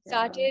I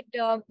started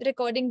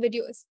recording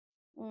videos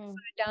for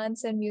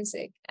dance and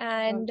music,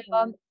 and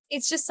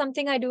it's just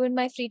something I do in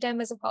my free time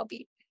as a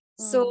hobby.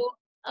 So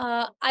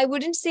I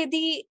wouldn't say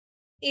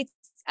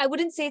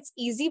it's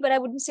easy, but I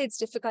wouldn't say it's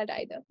difficult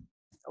either.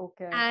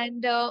 Okay.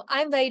 And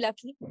I'm very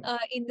lucky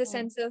in the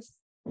sense of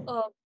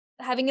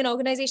having an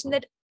organization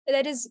that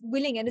is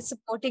willing and is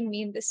supporting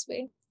me in this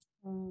way.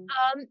 When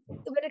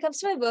it comes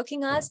to my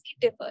working hours, it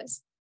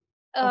differs.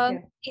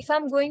 If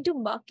I'm going to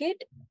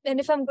market, and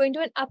if I'm going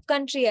to an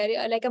upcountry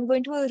area, like I'm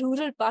going to a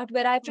rural part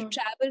where I have to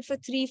travel for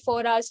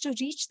 3-4 hours to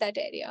reach that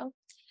area,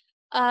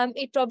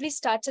 it probably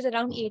starts at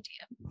around 8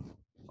 a.m.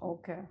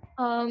 Okay.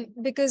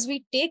 Because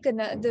we take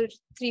another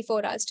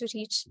 3-4 hours to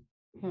reach.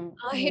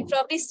 It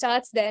probably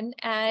starts then,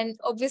 and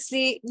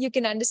obviously you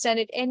can understand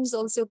it ends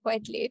also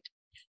quite late,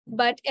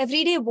 but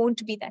every day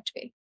won't be that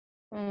way.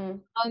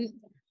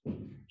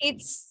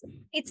 It's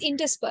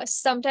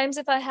interspersed. Sometimes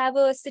if I have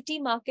a city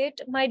market,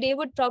 my day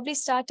would probably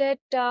start at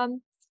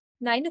 9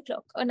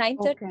 o'clock or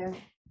 9:30.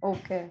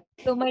 Okay.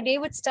 So my day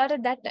would start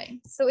at that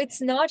time. So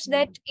it's not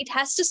that it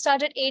has to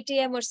start at 8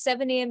 a.m. or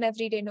 7 a.m.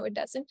 every day. No, it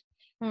doesn't.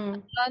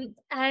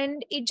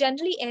 And it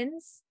generally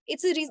ends,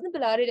 it's a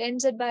reasonable hour. It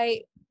ends at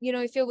by,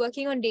 if you're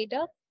working on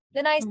data,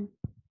 then I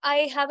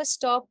have a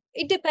stop.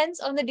 It depends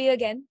on the day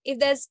again. If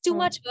there's too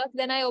much work,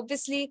 then I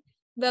obviously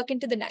work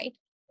into the night.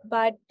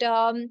 But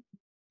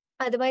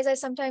otherwise, I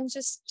sometimes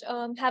just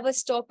have a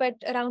stop at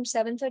around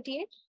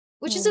 7:38,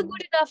 which is a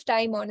good enough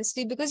time,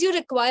 honestly, because you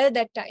require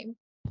that time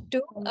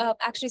to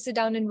actually sit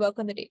down and work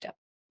on the data.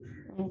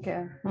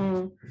 Okay.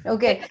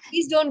 Okay. But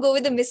please don't go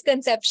with the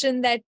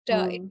misconception that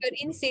if you're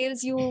in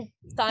sales, you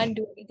can't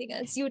do anything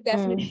else. You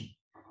definitely.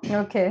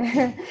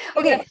 Okay.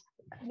 Okay.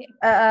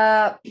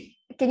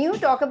 Can you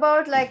talk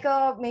about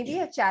maybe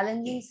a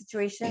challenging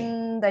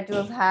situation that you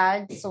have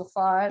had so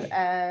far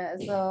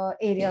as a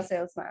area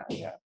sales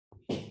manager?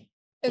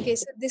 Okay,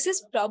 so this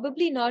is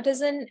probably not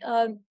as an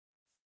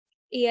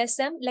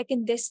ASM, like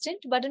in this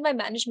stint, but in my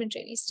management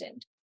trainee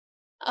stint.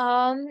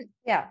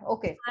 Yeah.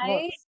 Okay.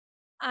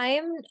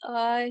 I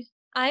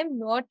am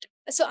not.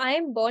 So I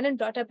am born and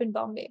brought up in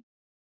Bombay,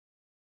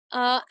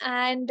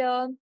 and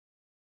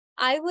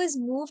I was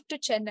moved to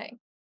Chennai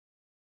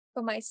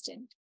for my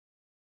stint.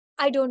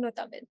 I don't know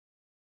Tamil.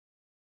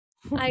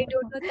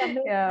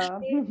 Yeah.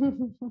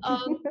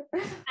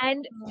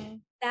 And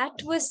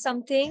that was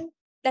something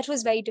that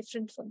was very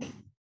different for me.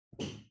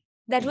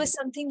 That was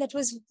something that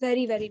was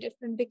very, very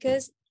different,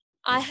 because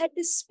I had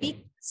to speak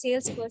to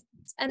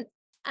salespersons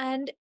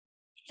and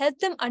help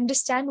them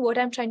understand what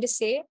I'm trying to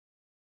say,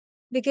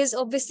 because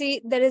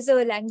obviously there is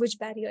a language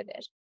barrier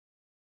there.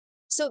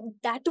 So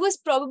that was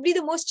probably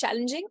the most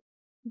challenging,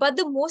 but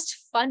the most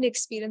fun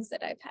experience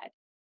that I've had.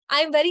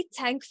 I'm very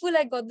thankful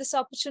I got this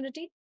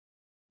opportunity,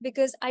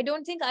 because I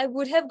don't think I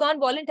would have gone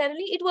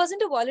voluntarily. It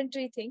wasn't a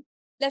voluntary thing.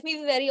 Let me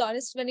be very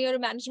honest. When you're a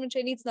management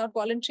trainee, it's not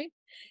voluntary.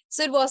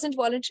 So it wasn't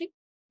voluntary,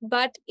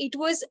 but it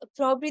was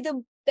probably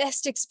the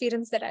best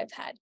experience that I've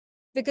had,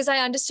 because I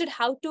understood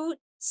how to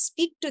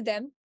speak to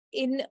them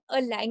in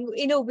a language,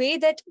 in a way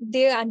that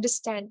they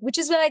understand, which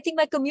is where I think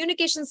my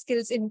communication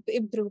skills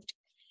improved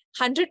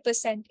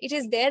 100%. It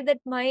is there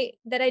that I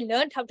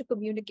learned how to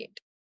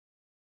communicate.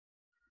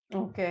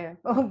 Okay.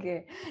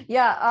 Okay.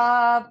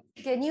 Yeah.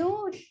 Can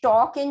you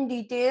talk in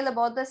detail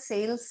about the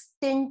sales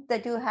stint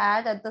that you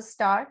had at the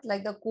start,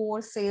 like the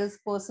core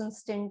salesperson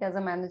stint as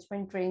a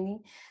management trainee?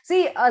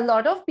 See, a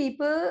lot of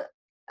people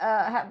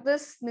have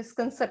this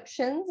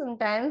misconception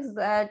sometimes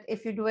that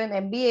if you do an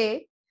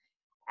MBA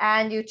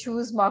and you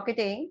choose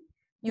marketing,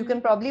 you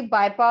can probably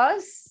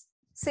bypass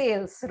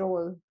sales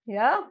role.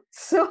 Yeah.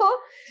 So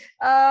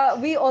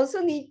we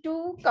also need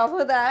to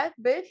cover that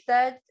bit,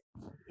 that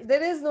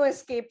there is no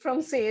escape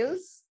from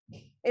sales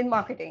in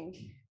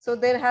marketing. So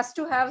there has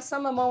to have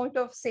some amount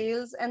of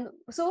sales. And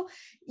so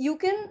you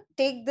can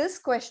take this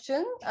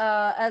question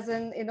as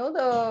in,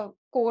 the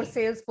core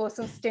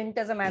salesperson stint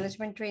as a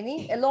management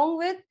trainee, along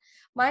with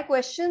my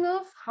question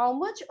of how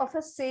much of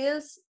a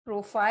sales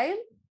profile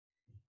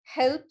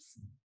helps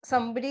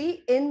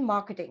somebody in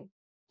marketing.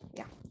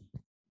 Yeah.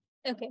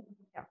 Okay.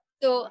 Yeah.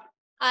 So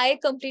I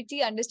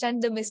completely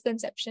understand the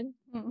misconception.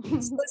 So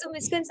it's a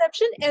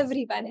misconception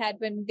everyone had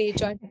when they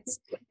joined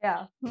school.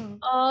 Yeah.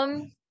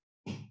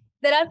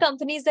 There are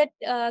companies that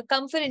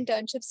come for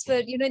internships for,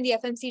 in the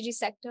FMCG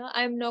sector.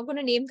 I'm not going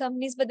to name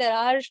companies, but there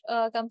are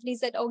companies,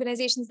 that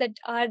organizations that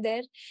are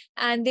there,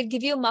 and they'll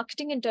give you a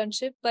marketing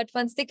internship. But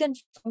once they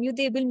confirm you,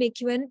 they will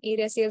make you an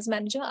area sales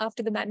manager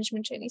after the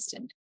management trainee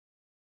stint.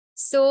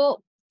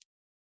 So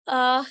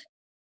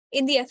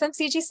in the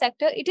FMCG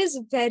sector, it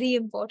is very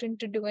important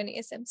to do an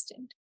ASM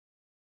stint.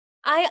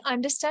 I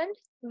understand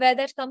where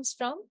that comes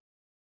from.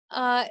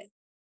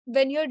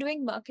 When you're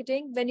doing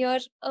marketing, when you're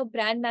a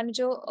brand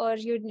manager or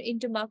you're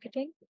into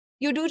marketing,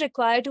 you do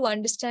require to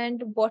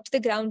understand what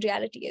the ground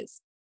reality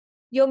is.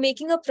 You're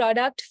making a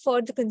product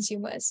for the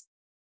consumers.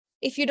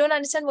 If you don't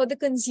understand what the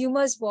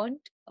consumers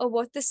want, or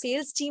what the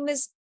sales team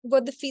is,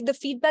 what the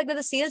feedback that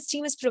the sales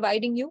team is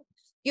providing you,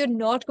 you're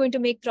not going to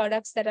make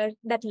products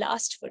that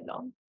last for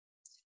long.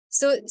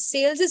 So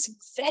sales is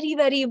very,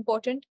 very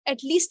important.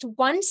 At least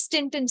one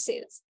stint in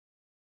sales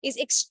is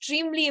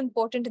extremely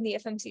important in the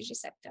FMCG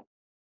sector.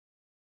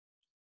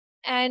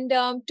 And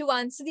to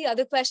answer the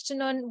other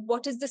question on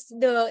what is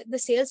the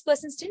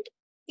salesperson stint,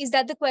 is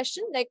that the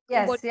question? Like,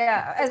 yes,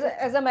 yeah.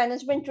 As a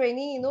management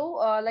trainee,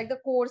 like the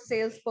core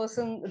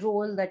salesperson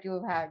role that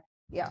you've had.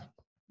 Yeah.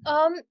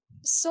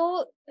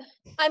 So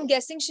I'm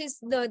guessing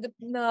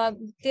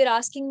they're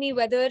asking me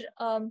whether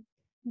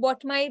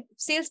what my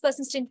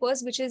salesperson stint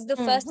was, which is the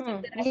first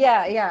stint that I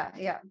had.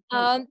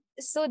 Yeah.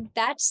 So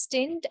that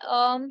stint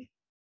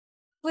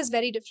was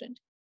very different.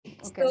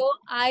 Okay. So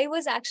I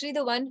was actually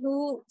the one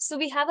so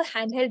we have a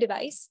handheld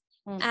device,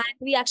 and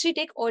we actually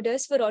take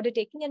orders for order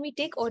taking, and we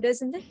take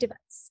orders in the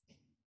device.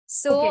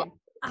 So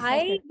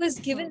I was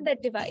given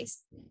that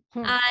device,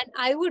 and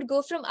I would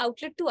go from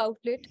outlet to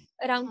outlet,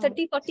 around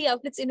 30, 40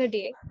 outlets in a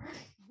day.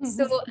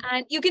 So,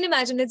 and you can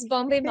imagine, it's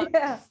Bombay market.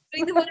 Yeah.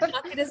 Doing the whole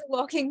market is a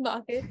walking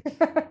market.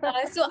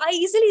 So I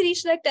easily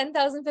reached like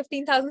 10,000,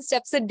 15,000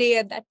 steps a day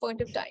at that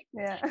point of time.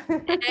 Yeah.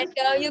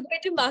 And you go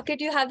to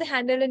market, you have the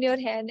handle in your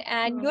hand,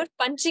 and you're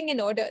punching in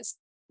orders.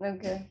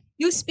 Okay.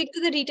 You speak to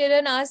the retailer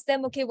and ask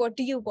them, okay, what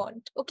do you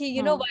want? Okay,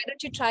 why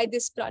don't you try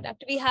this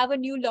product? We have a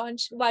new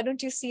launch. Why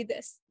don't you see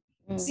this?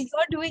 So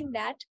you're doing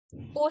that,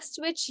 post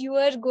which you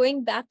are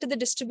going back to the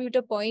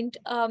distributor point.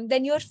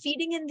 Then you're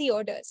feeding in the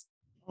orders.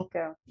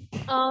 Okay.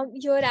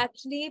 You're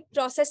actually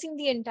processing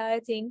the entire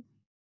thing,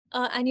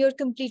 and you're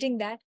completing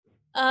that.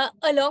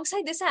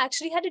 Alongside this, I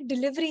actually had a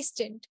delivery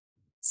stint.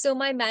 So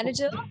my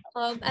manager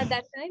at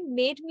that time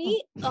made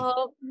me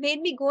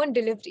go on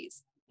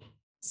deliveries.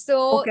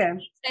 So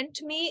he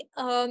sent me,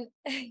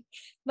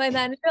 my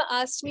manager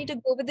asked me to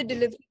go with the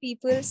delivery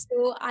people.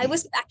 So I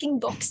was packing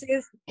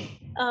boxes.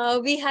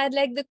 We had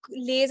like the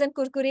Lays and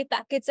Kurkure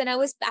packets, and I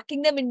was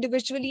packing them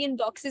individually in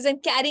boxes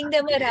and carrying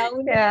them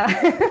around. Yeah.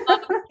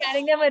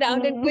 And going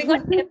on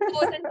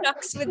tempos and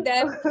trucks with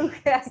them.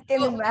 Okay, I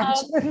can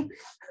imagine.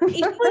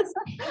 It was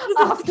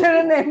After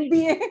an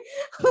MBA.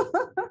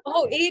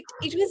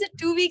 It was a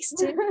 2-week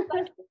stint,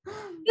 but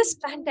it was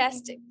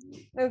fantastic.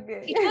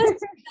 Okay. It was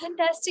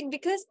fantastic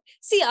because,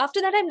 see,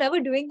 after that, I'm never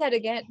doing that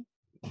again.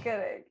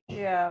 Correct.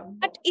 Yeah.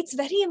 But it's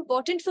very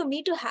important for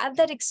me to have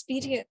that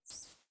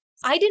experience.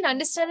 I didn't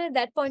understand at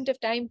that point of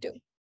time too.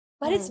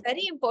 But it's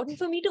very important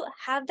for me to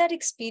have that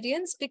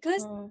experience,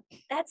 because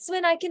that's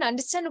when I can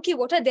understand, okay,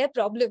 what are their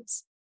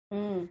problems?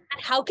 And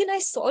how can I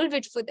solve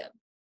it for them?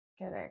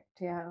 Correct.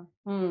 Yeah.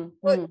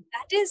 So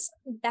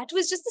that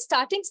was just the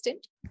starting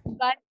stint.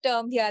 But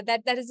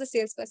that is the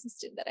salesperson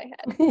stint that I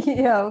had.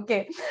 Yeah.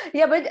 Okay.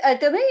 Yeah. But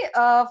tell me,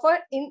 for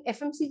in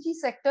FMCG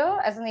sector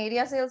as an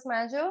area sales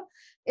manager,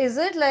 is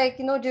it like,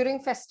 during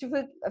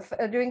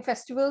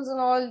festivals and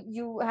all,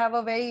 you have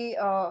a very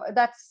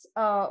that's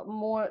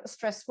more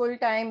stressful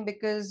time,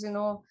 because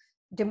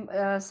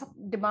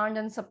demand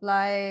and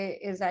supply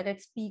is at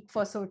its peak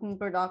for certain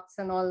products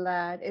and all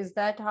that? Is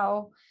that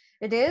how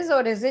it is,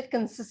 or is it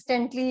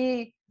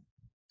consistently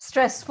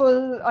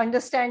stressful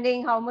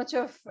understanding how much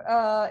of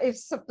if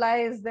supply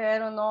is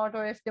there or not,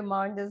 or if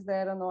demand is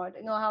there or not?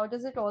 How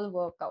does it all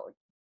work out?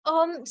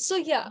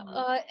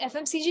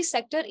 FMCG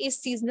sector is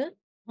seasonal.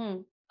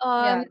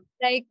 Yeah.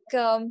 Like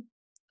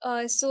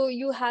So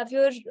you have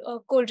your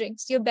cold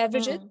drinks, your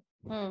beverages.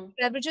 Mm.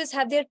 Beverages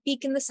have their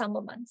peak in the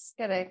summer months.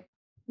 Correct.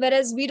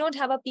 Whereas we don't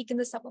have a peak in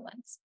the summer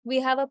months.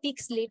 We have our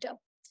peaks later.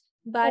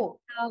 But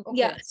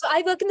Okay. so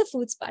I work in the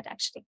foods part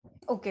actually.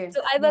 Okay.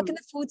 So I work in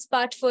the foods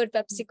part for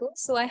PepsiCo.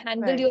 So I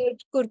handle Right. your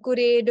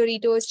Kurkure,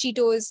 Doritos,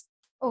 Cheetos,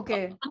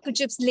 Okay. Uncle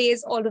Chips,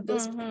 Lays, all of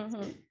those.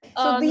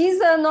 So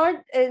these are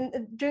not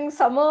during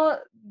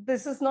summer.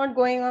 This is not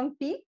going on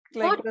peak,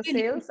 like Not the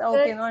really, sales.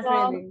 Okay, not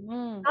because, really.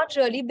 not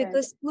really Okay.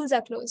 because schools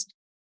are closed.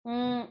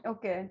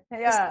 Okay. The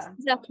Yeah.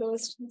 schools are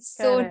closed.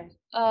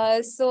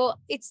 Correct. So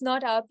it's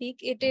not our peak.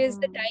 It is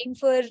the time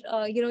for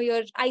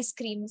your ice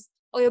creams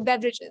or your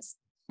beverages.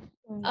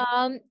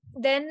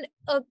 Then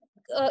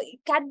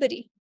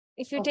Cadbury.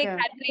 If you take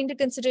Okay. Cadbury into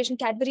consideration,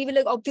 Cadbury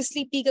will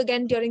obviously peak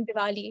again during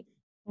Diwali.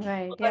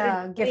 Right. Or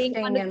Yeah. during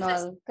Gifting one of and the all.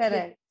 festivals.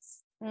 Correct.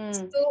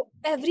 So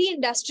every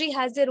industry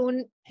has their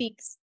own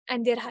peaks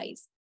and their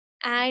highs.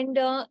 And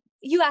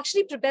you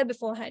actually prepare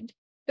beforehand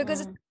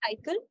because it's a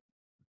cycle.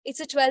 It's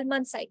a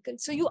 12-month cycle.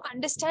 So you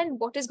understand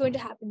what is going to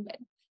happen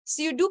when.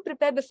 So you do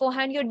prepare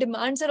beforehand. Your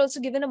demands are also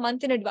given a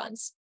month in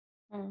advance.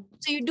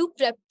 So you do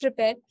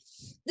prepare.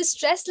 The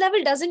stress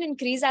level doesn't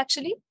increase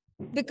actually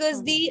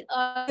because the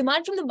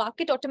demand from the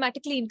market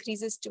automatically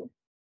increases too.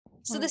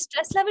 So the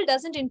stress level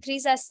doesn't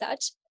increase as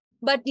such,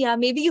 but yeah,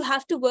 maybe you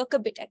have to work a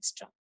bit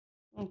extra.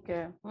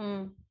 Okay.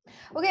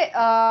 Okay.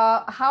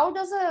 How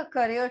does a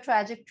career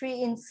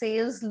trajectory in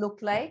sales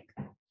look like?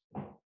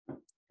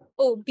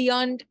 Oh,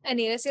 beyond an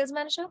area sales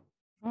manager?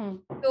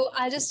 So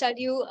I'll just tell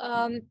you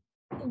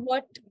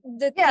what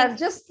the thing.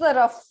 Just the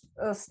rough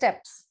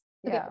steps.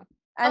 Okay. Yeah.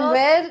 And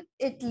where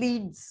it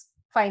leads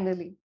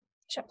finally.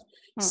 Sure.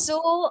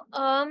 So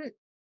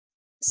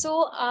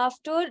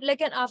after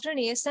an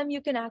ASM,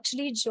 you can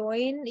actually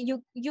join.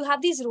 You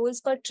have these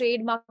roles called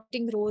trade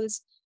marketing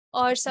roles,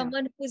 or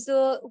someone who's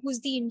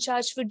the in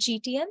charge for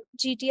GTM.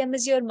 GTM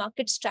is your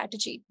market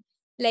strategy,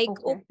 like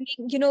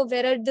opening.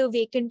 Where are the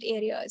vacant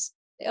areas?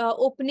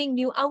 Opening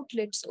new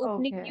outlets,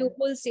 opening new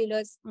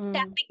wholesalers,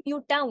 tapping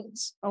new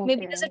towns.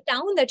 Maybe there's a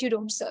town that you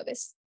don't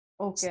service.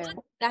 So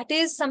that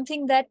is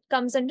something that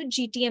comes under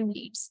GTM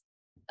leads.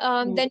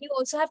 Then you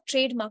also have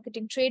trade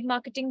marketing. Trade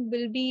marketing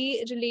will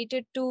be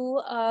related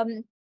to,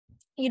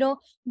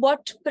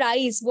 what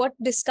price, what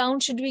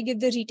discount should we give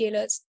the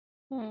retailers?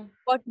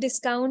 What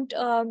discount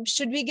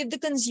should we give the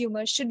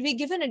consumer? Should we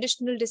give an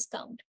additional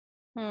discount?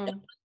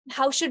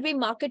 How should we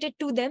market it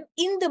to them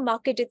in the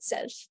market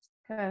itself?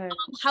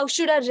 How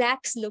should our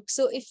racks look?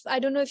 So I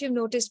don't know if you've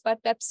noticed,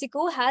 but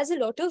PepsiCo has a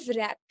lot of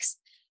racks.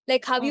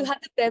 Like how you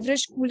have the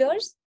beverage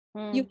coolers,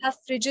 you have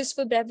fridges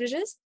for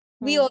beverages.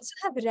 We also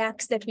have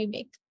racks that we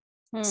make.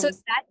 So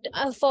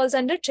that falls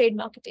under trade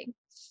marketing.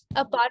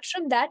 Apart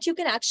from that, you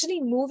can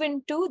actually move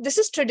into, this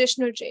is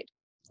traditional trade.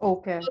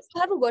 Okay. You also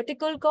have a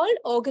vertical called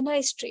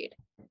organized trade.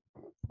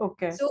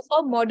 Okay. So,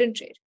 or modern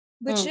trade,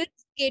 which is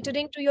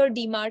catering to your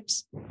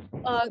DMarts,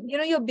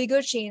 your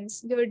bigger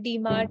chains, your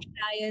DMart,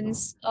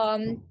 Lions,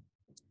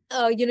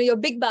 your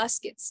big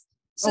baskets.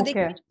 So they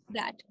can do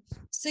that.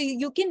 So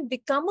you can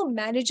become a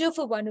manager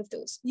for one of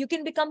those. You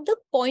can become the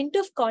point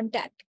of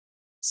contact.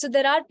 So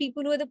there are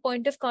people who are the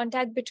point of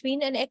contact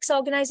between an X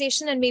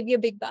organization and maybe a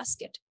big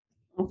basket.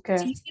 Okay.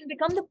 So you can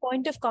become the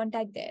point of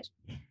contact there.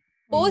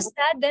 Post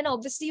that, then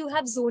obviously you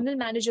have zonal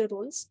manager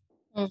roles.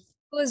 So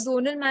a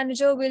zonal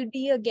manager will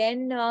be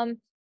again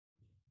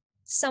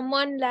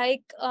someone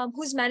like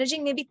who's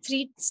managing maybe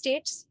 3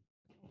 states.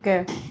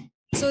 Okay.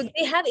 So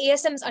they have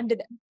ASMs under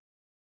them.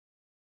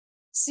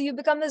 So you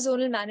become the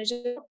zonal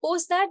manager.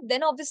 Post that,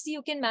 then obviously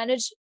you can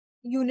manage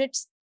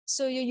units.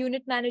 So your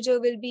unit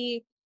manager will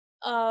be,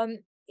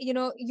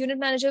 unit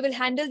manager will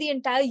handle the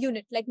entire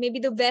unit, like maybe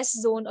the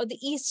west zone or the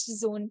east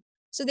zone.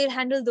 So they'll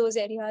handle those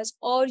areas.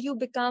 Or you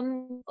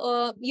become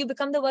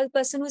the one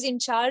person who's in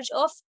charge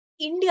of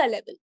India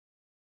level.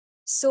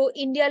 So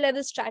India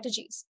level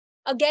strategies.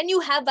 Again,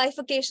 you have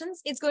bifurcations.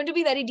 It's going to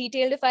be very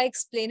detailed if I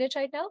explain it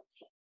right now.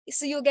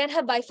 So you again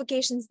have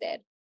bifurcations there.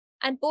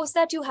 And post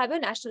that, you have your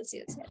national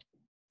sales head.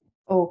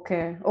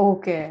 Okay.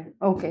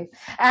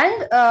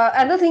 And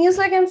the thing is,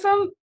 like, I'm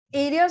from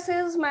area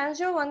sales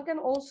manager, one can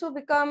also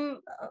become,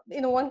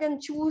 one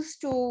can choose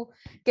to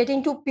get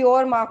into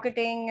pure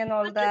marketing and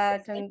all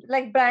that, and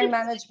like brand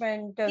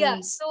management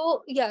and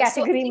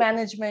category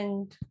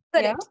management.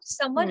 Correct.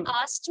 Someone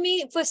asked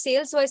me for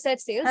sales, so I said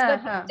sales,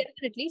 but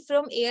definitely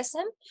from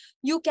ASM,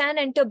 you can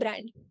enter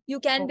brand. You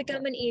can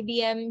become an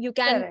ABM. You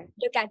can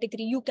the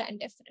category. You can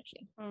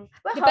definitely.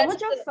 But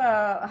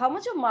how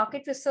much of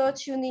market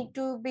research you need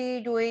to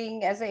be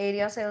doing as an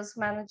area sales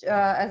manager?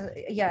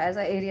 As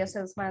an area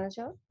sales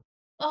manager.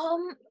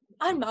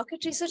 Our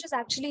market research is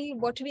actually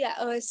what we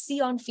see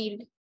on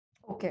field.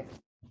 Okay.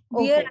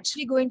 We are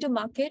actually going to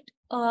market.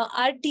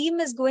 Our team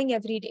is going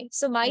every day.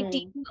 So my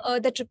team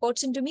that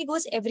reports into me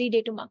goes every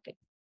day to market.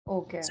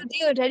 Okay. So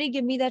they already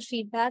give me that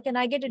feedback, and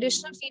I get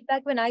additional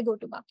feedback when I go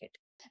to market.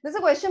 There's a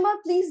question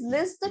mark. Please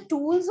list the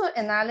tools or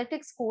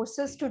analytics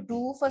courses to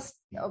do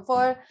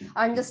for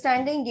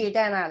understanding data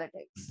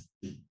analytics.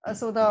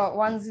 So the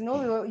ones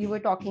you were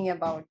talking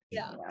about.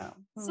 Yeah. Yeah.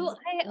 So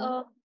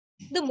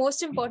the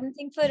most important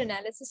thing for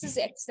analysis is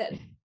Excel.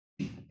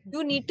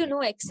 You need to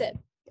know Excel.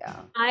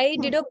 Yeah. I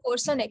did a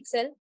course on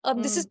Excel.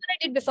 This is what I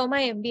did before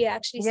my MBA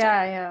actually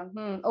started.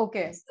 Yeah.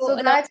 Okay. So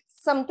That's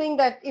something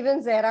that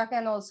even Zara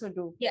can also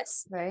do.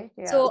 Yes. Right.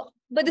 Yeah. So,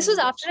 but this was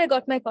after I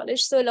got my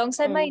college. So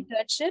alongside my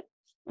internship,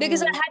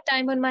 because I had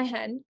time on my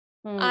hand,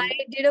 I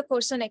did a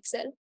course on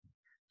Excel.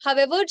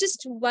 However,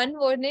 just one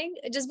warning,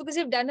 just because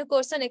you've done a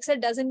course on Excel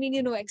doesn't mean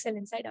you know Excel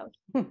inside out.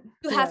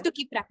 You have to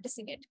keep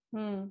practicing it.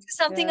 This is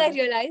something I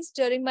realized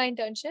during my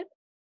internship.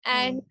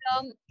 And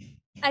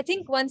I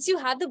think once you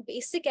have the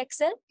basic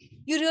Excel,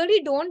 you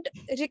really don't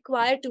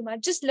require too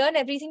much. Just learn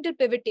everything till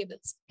pivot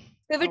tables.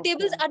 Pivot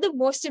tables are the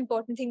most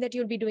important thing that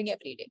you'll be doing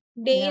every day.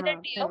 Day in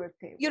and day out.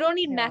 You don't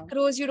need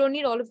macros. You don't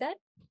need all of that.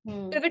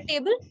 Pivot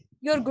table,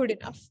 you're good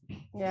enough.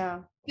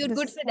 Yeah. You're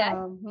good for that.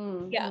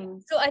 Yeah.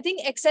 So I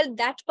think Excel,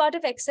 that part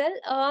of Excel,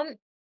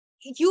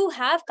 you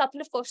have a couple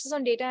of courses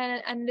on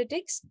data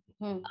analytics.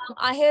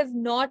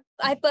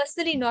 I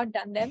personally not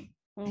done them.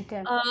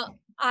 Okay.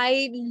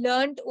 I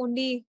learned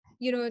only,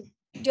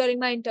 during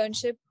my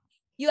internship.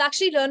 You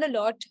actually learn a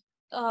lot,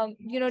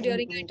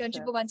 during your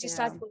internship once you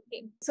start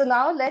working. So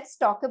now let's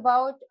talk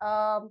about,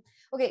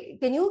 okay,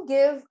 can you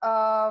give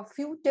a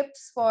few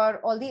tips for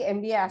all the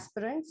MBA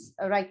aspirants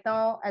right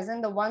now, as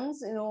in the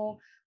ones,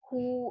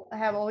 who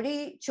have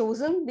already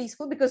chosen B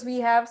school, because we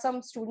have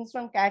some students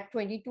from CAT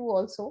 22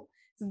 also,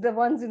 the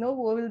ones, who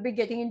will be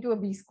getting into a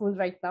B school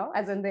right now,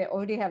 as in they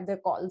already have their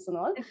calls and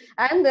all.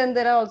 And then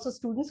there are also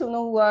students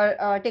who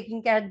are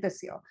taking CAT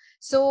this year.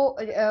 So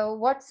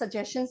what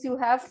suggestions you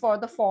have for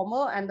the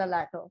former and the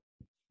latter?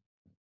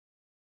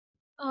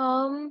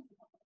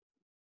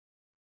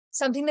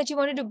 Something that you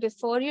want to do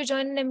before you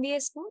join an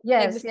MBA school?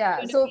 Yes,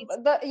 So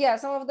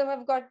some of them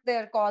have got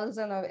their calls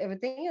and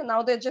everything, and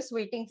now they're just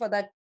waiting for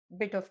that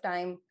bit of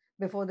time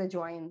before they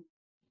join.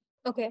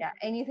 Okay. Yeah.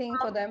 Anything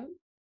for them?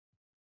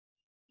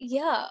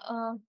 Yeah.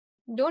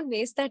 Don't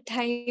waste that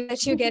time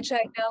that you get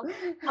right now.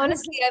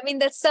 Honestly, I mean,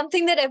 that's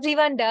something that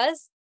everyone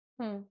does.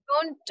 I'm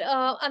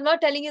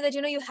not telling you that,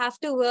 you have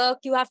to work,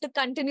 you have to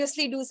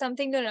continuously do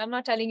something. No, I'm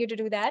not telling you to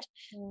do that.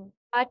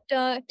 But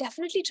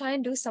definitely try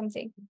and do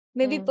something.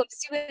 Maybe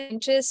pursue an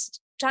interest.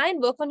 Try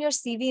and work on your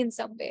CV in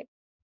some way.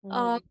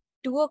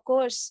 Do a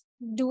course,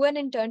 do an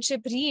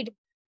internship, read.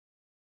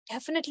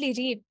 Definitely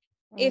read.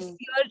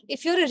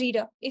 If you're a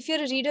reader,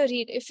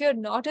 read. If you're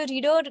not a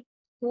reader,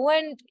 go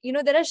and,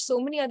 there are so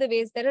many other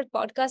ways. There are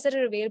podcasts that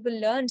are available.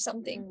 Learn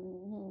something.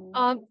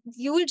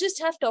 You will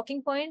just have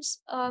talking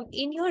points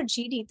in your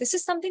GD. This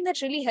is something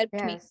that really helped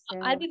me.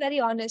 I'll be very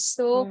honest.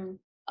 So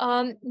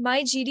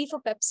my GD for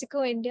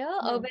PepsiCo India,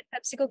 when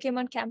PepsiCo came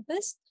on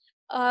campus,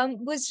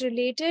 was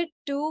related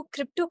to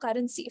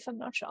cryptocurrency, if I'm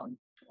not wrong.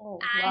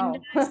 And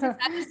since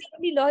I was the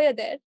only lawyer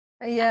there,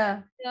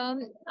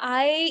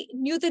 I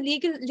knew the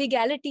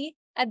legality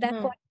at that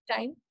point in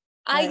time.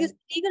 I used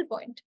the legal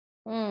point.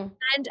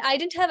 And I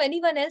didn't have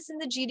anyone else in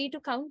the GD to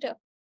counter.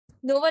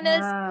 No one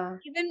else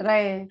even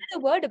had a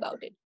word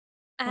about it.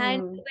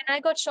 And when I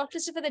got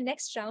shortlisted for the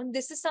next round,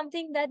 this is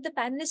something that the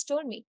panelists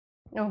told me.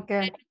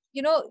 Okay. And,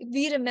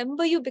 we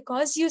remember you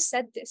because you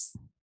said this.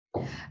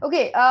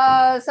 Okay.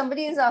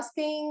 Somebody is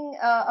asking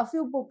a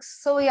few books.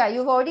 So yeah,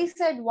 you've already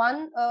said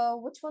one.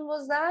 Which one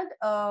was that?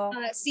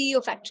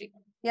 CEO Factory.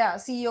 Yeah,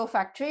 CEO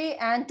Factory,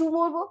 and 2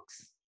 more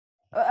books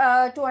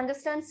to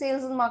understand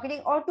sales and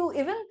marketing, or to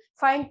even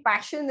find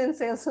passion in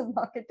sales and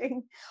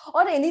marketing,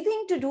 or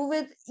anything to do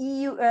with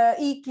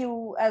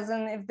EQ, as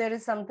in if there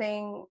is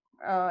something,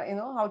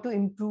 how to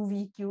improve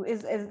EQ.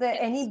 Is there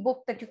any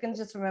book that you can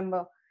just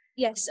remember?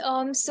 Yes.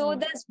 So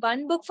there's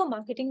one book for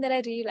marketing that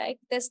I really like.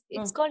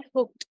 It's called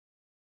Hooked.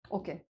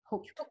 Okay.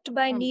 Hooked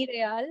by Neer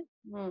Eyal.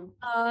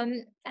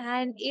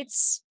 And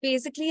it's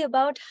basically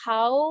about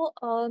how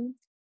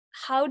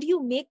do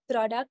you make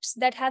products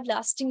that have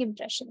lasting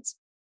impressions?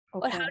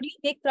 Or how do you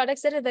make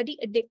products that are very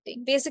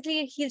addicting?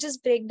 Basically, he'll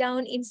just break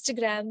down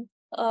Instagram,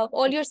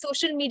 all your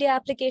social media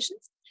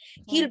applications.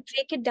 He'll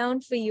break it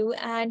down for you,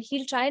 and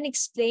he'll try and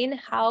explain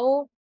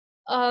how,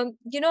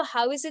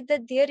 how is it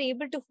that they're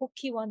able to hook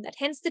you on that?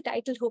 Hence the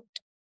title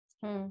Hooked.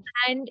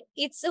 And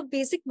it's a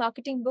basic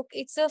marketing book.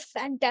 It's a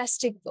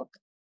fantastic book.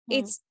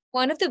 It's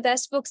one of the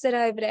best books that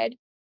I've read.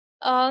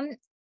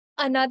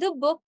 Another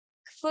book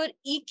for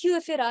EQ,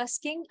 if you're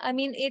asking, I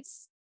mean,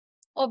 it's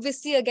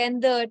obviously, again,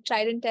 the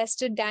tried and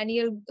tested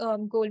Daniel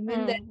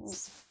Goleman,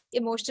 that's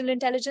Emotional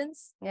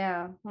Intelligence.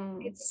 Yeah.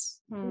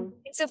 It's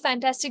a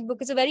fantastic book.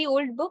 It's a very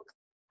old book.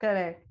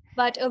 Correct.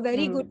 But a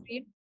very good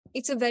read.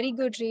 It's a very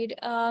good read.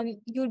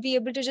 You'll be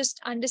able to just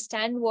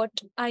understand what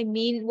I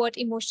mean, what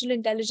emotional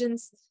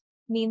intelligence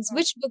means.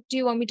 Which book do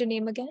you want me to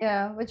name again?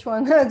 Yeah, which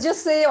one?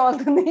 Just say all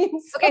the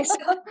names. Okay,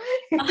 so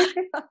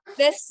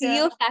there's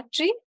CEO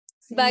Factory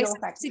by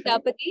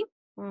Sitapati.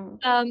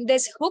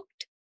 There's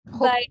Hooked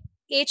by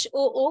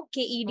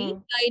HOOKED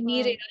by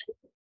Neer Eyal.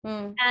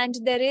 and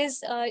there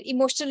is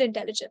emotional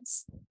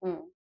intelligence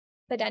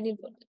by Daniel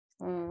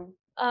Goleman.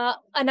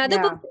 Another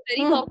book is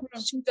very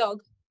popular, Shoe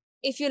Dog,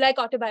 if you like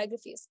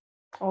autobiographies.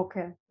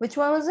 Okay. Which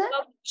one was it?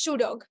 Shoe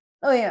Dog.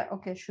 Oh, yeah.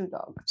 Okay. Shoe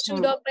Dog.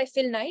 Shoe Dog by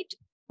Phil Knight.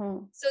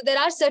 So there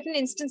are certain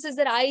instances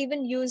that I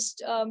even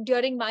used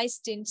during my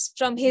stints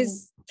from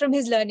his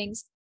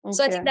learnings. Okay.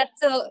 So I think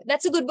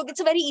that's a good book. It's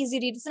a very easy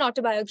read. It's an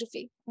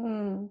autobiography.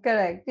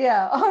 Correct.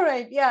 Yeah. All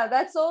right. Yeah.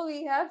 That's all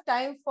we have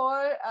time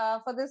for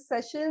this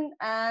session,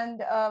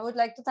 and would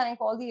like to thank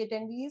all the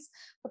attendees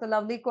for the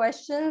lovely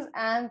questions,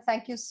 and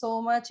thank you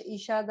so much,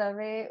 Isha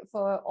Dave,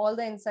 for all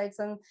the insights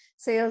on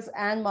sales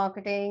and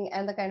marketing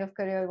and the kind of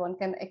career one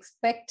can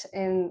expect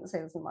in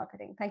sales and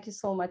marketing. Thank you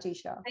so much,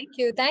 Isha. Thank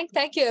you.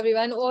 Thank you,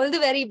 everyone. All the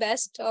very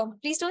best.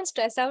 Please don't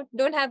stress out.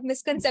 Don't have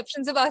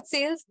misconceptions about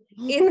sales.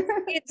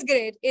 It's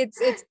great.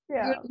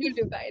 You'll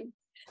do fine.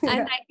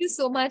 And thank you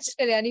so much,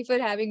 Kalyani, for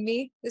having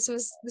me. This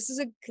was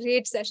a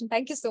great session.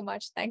 Thank you so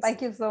much. Thanks.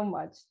 Thank you so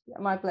much.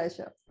 My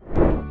pleasure.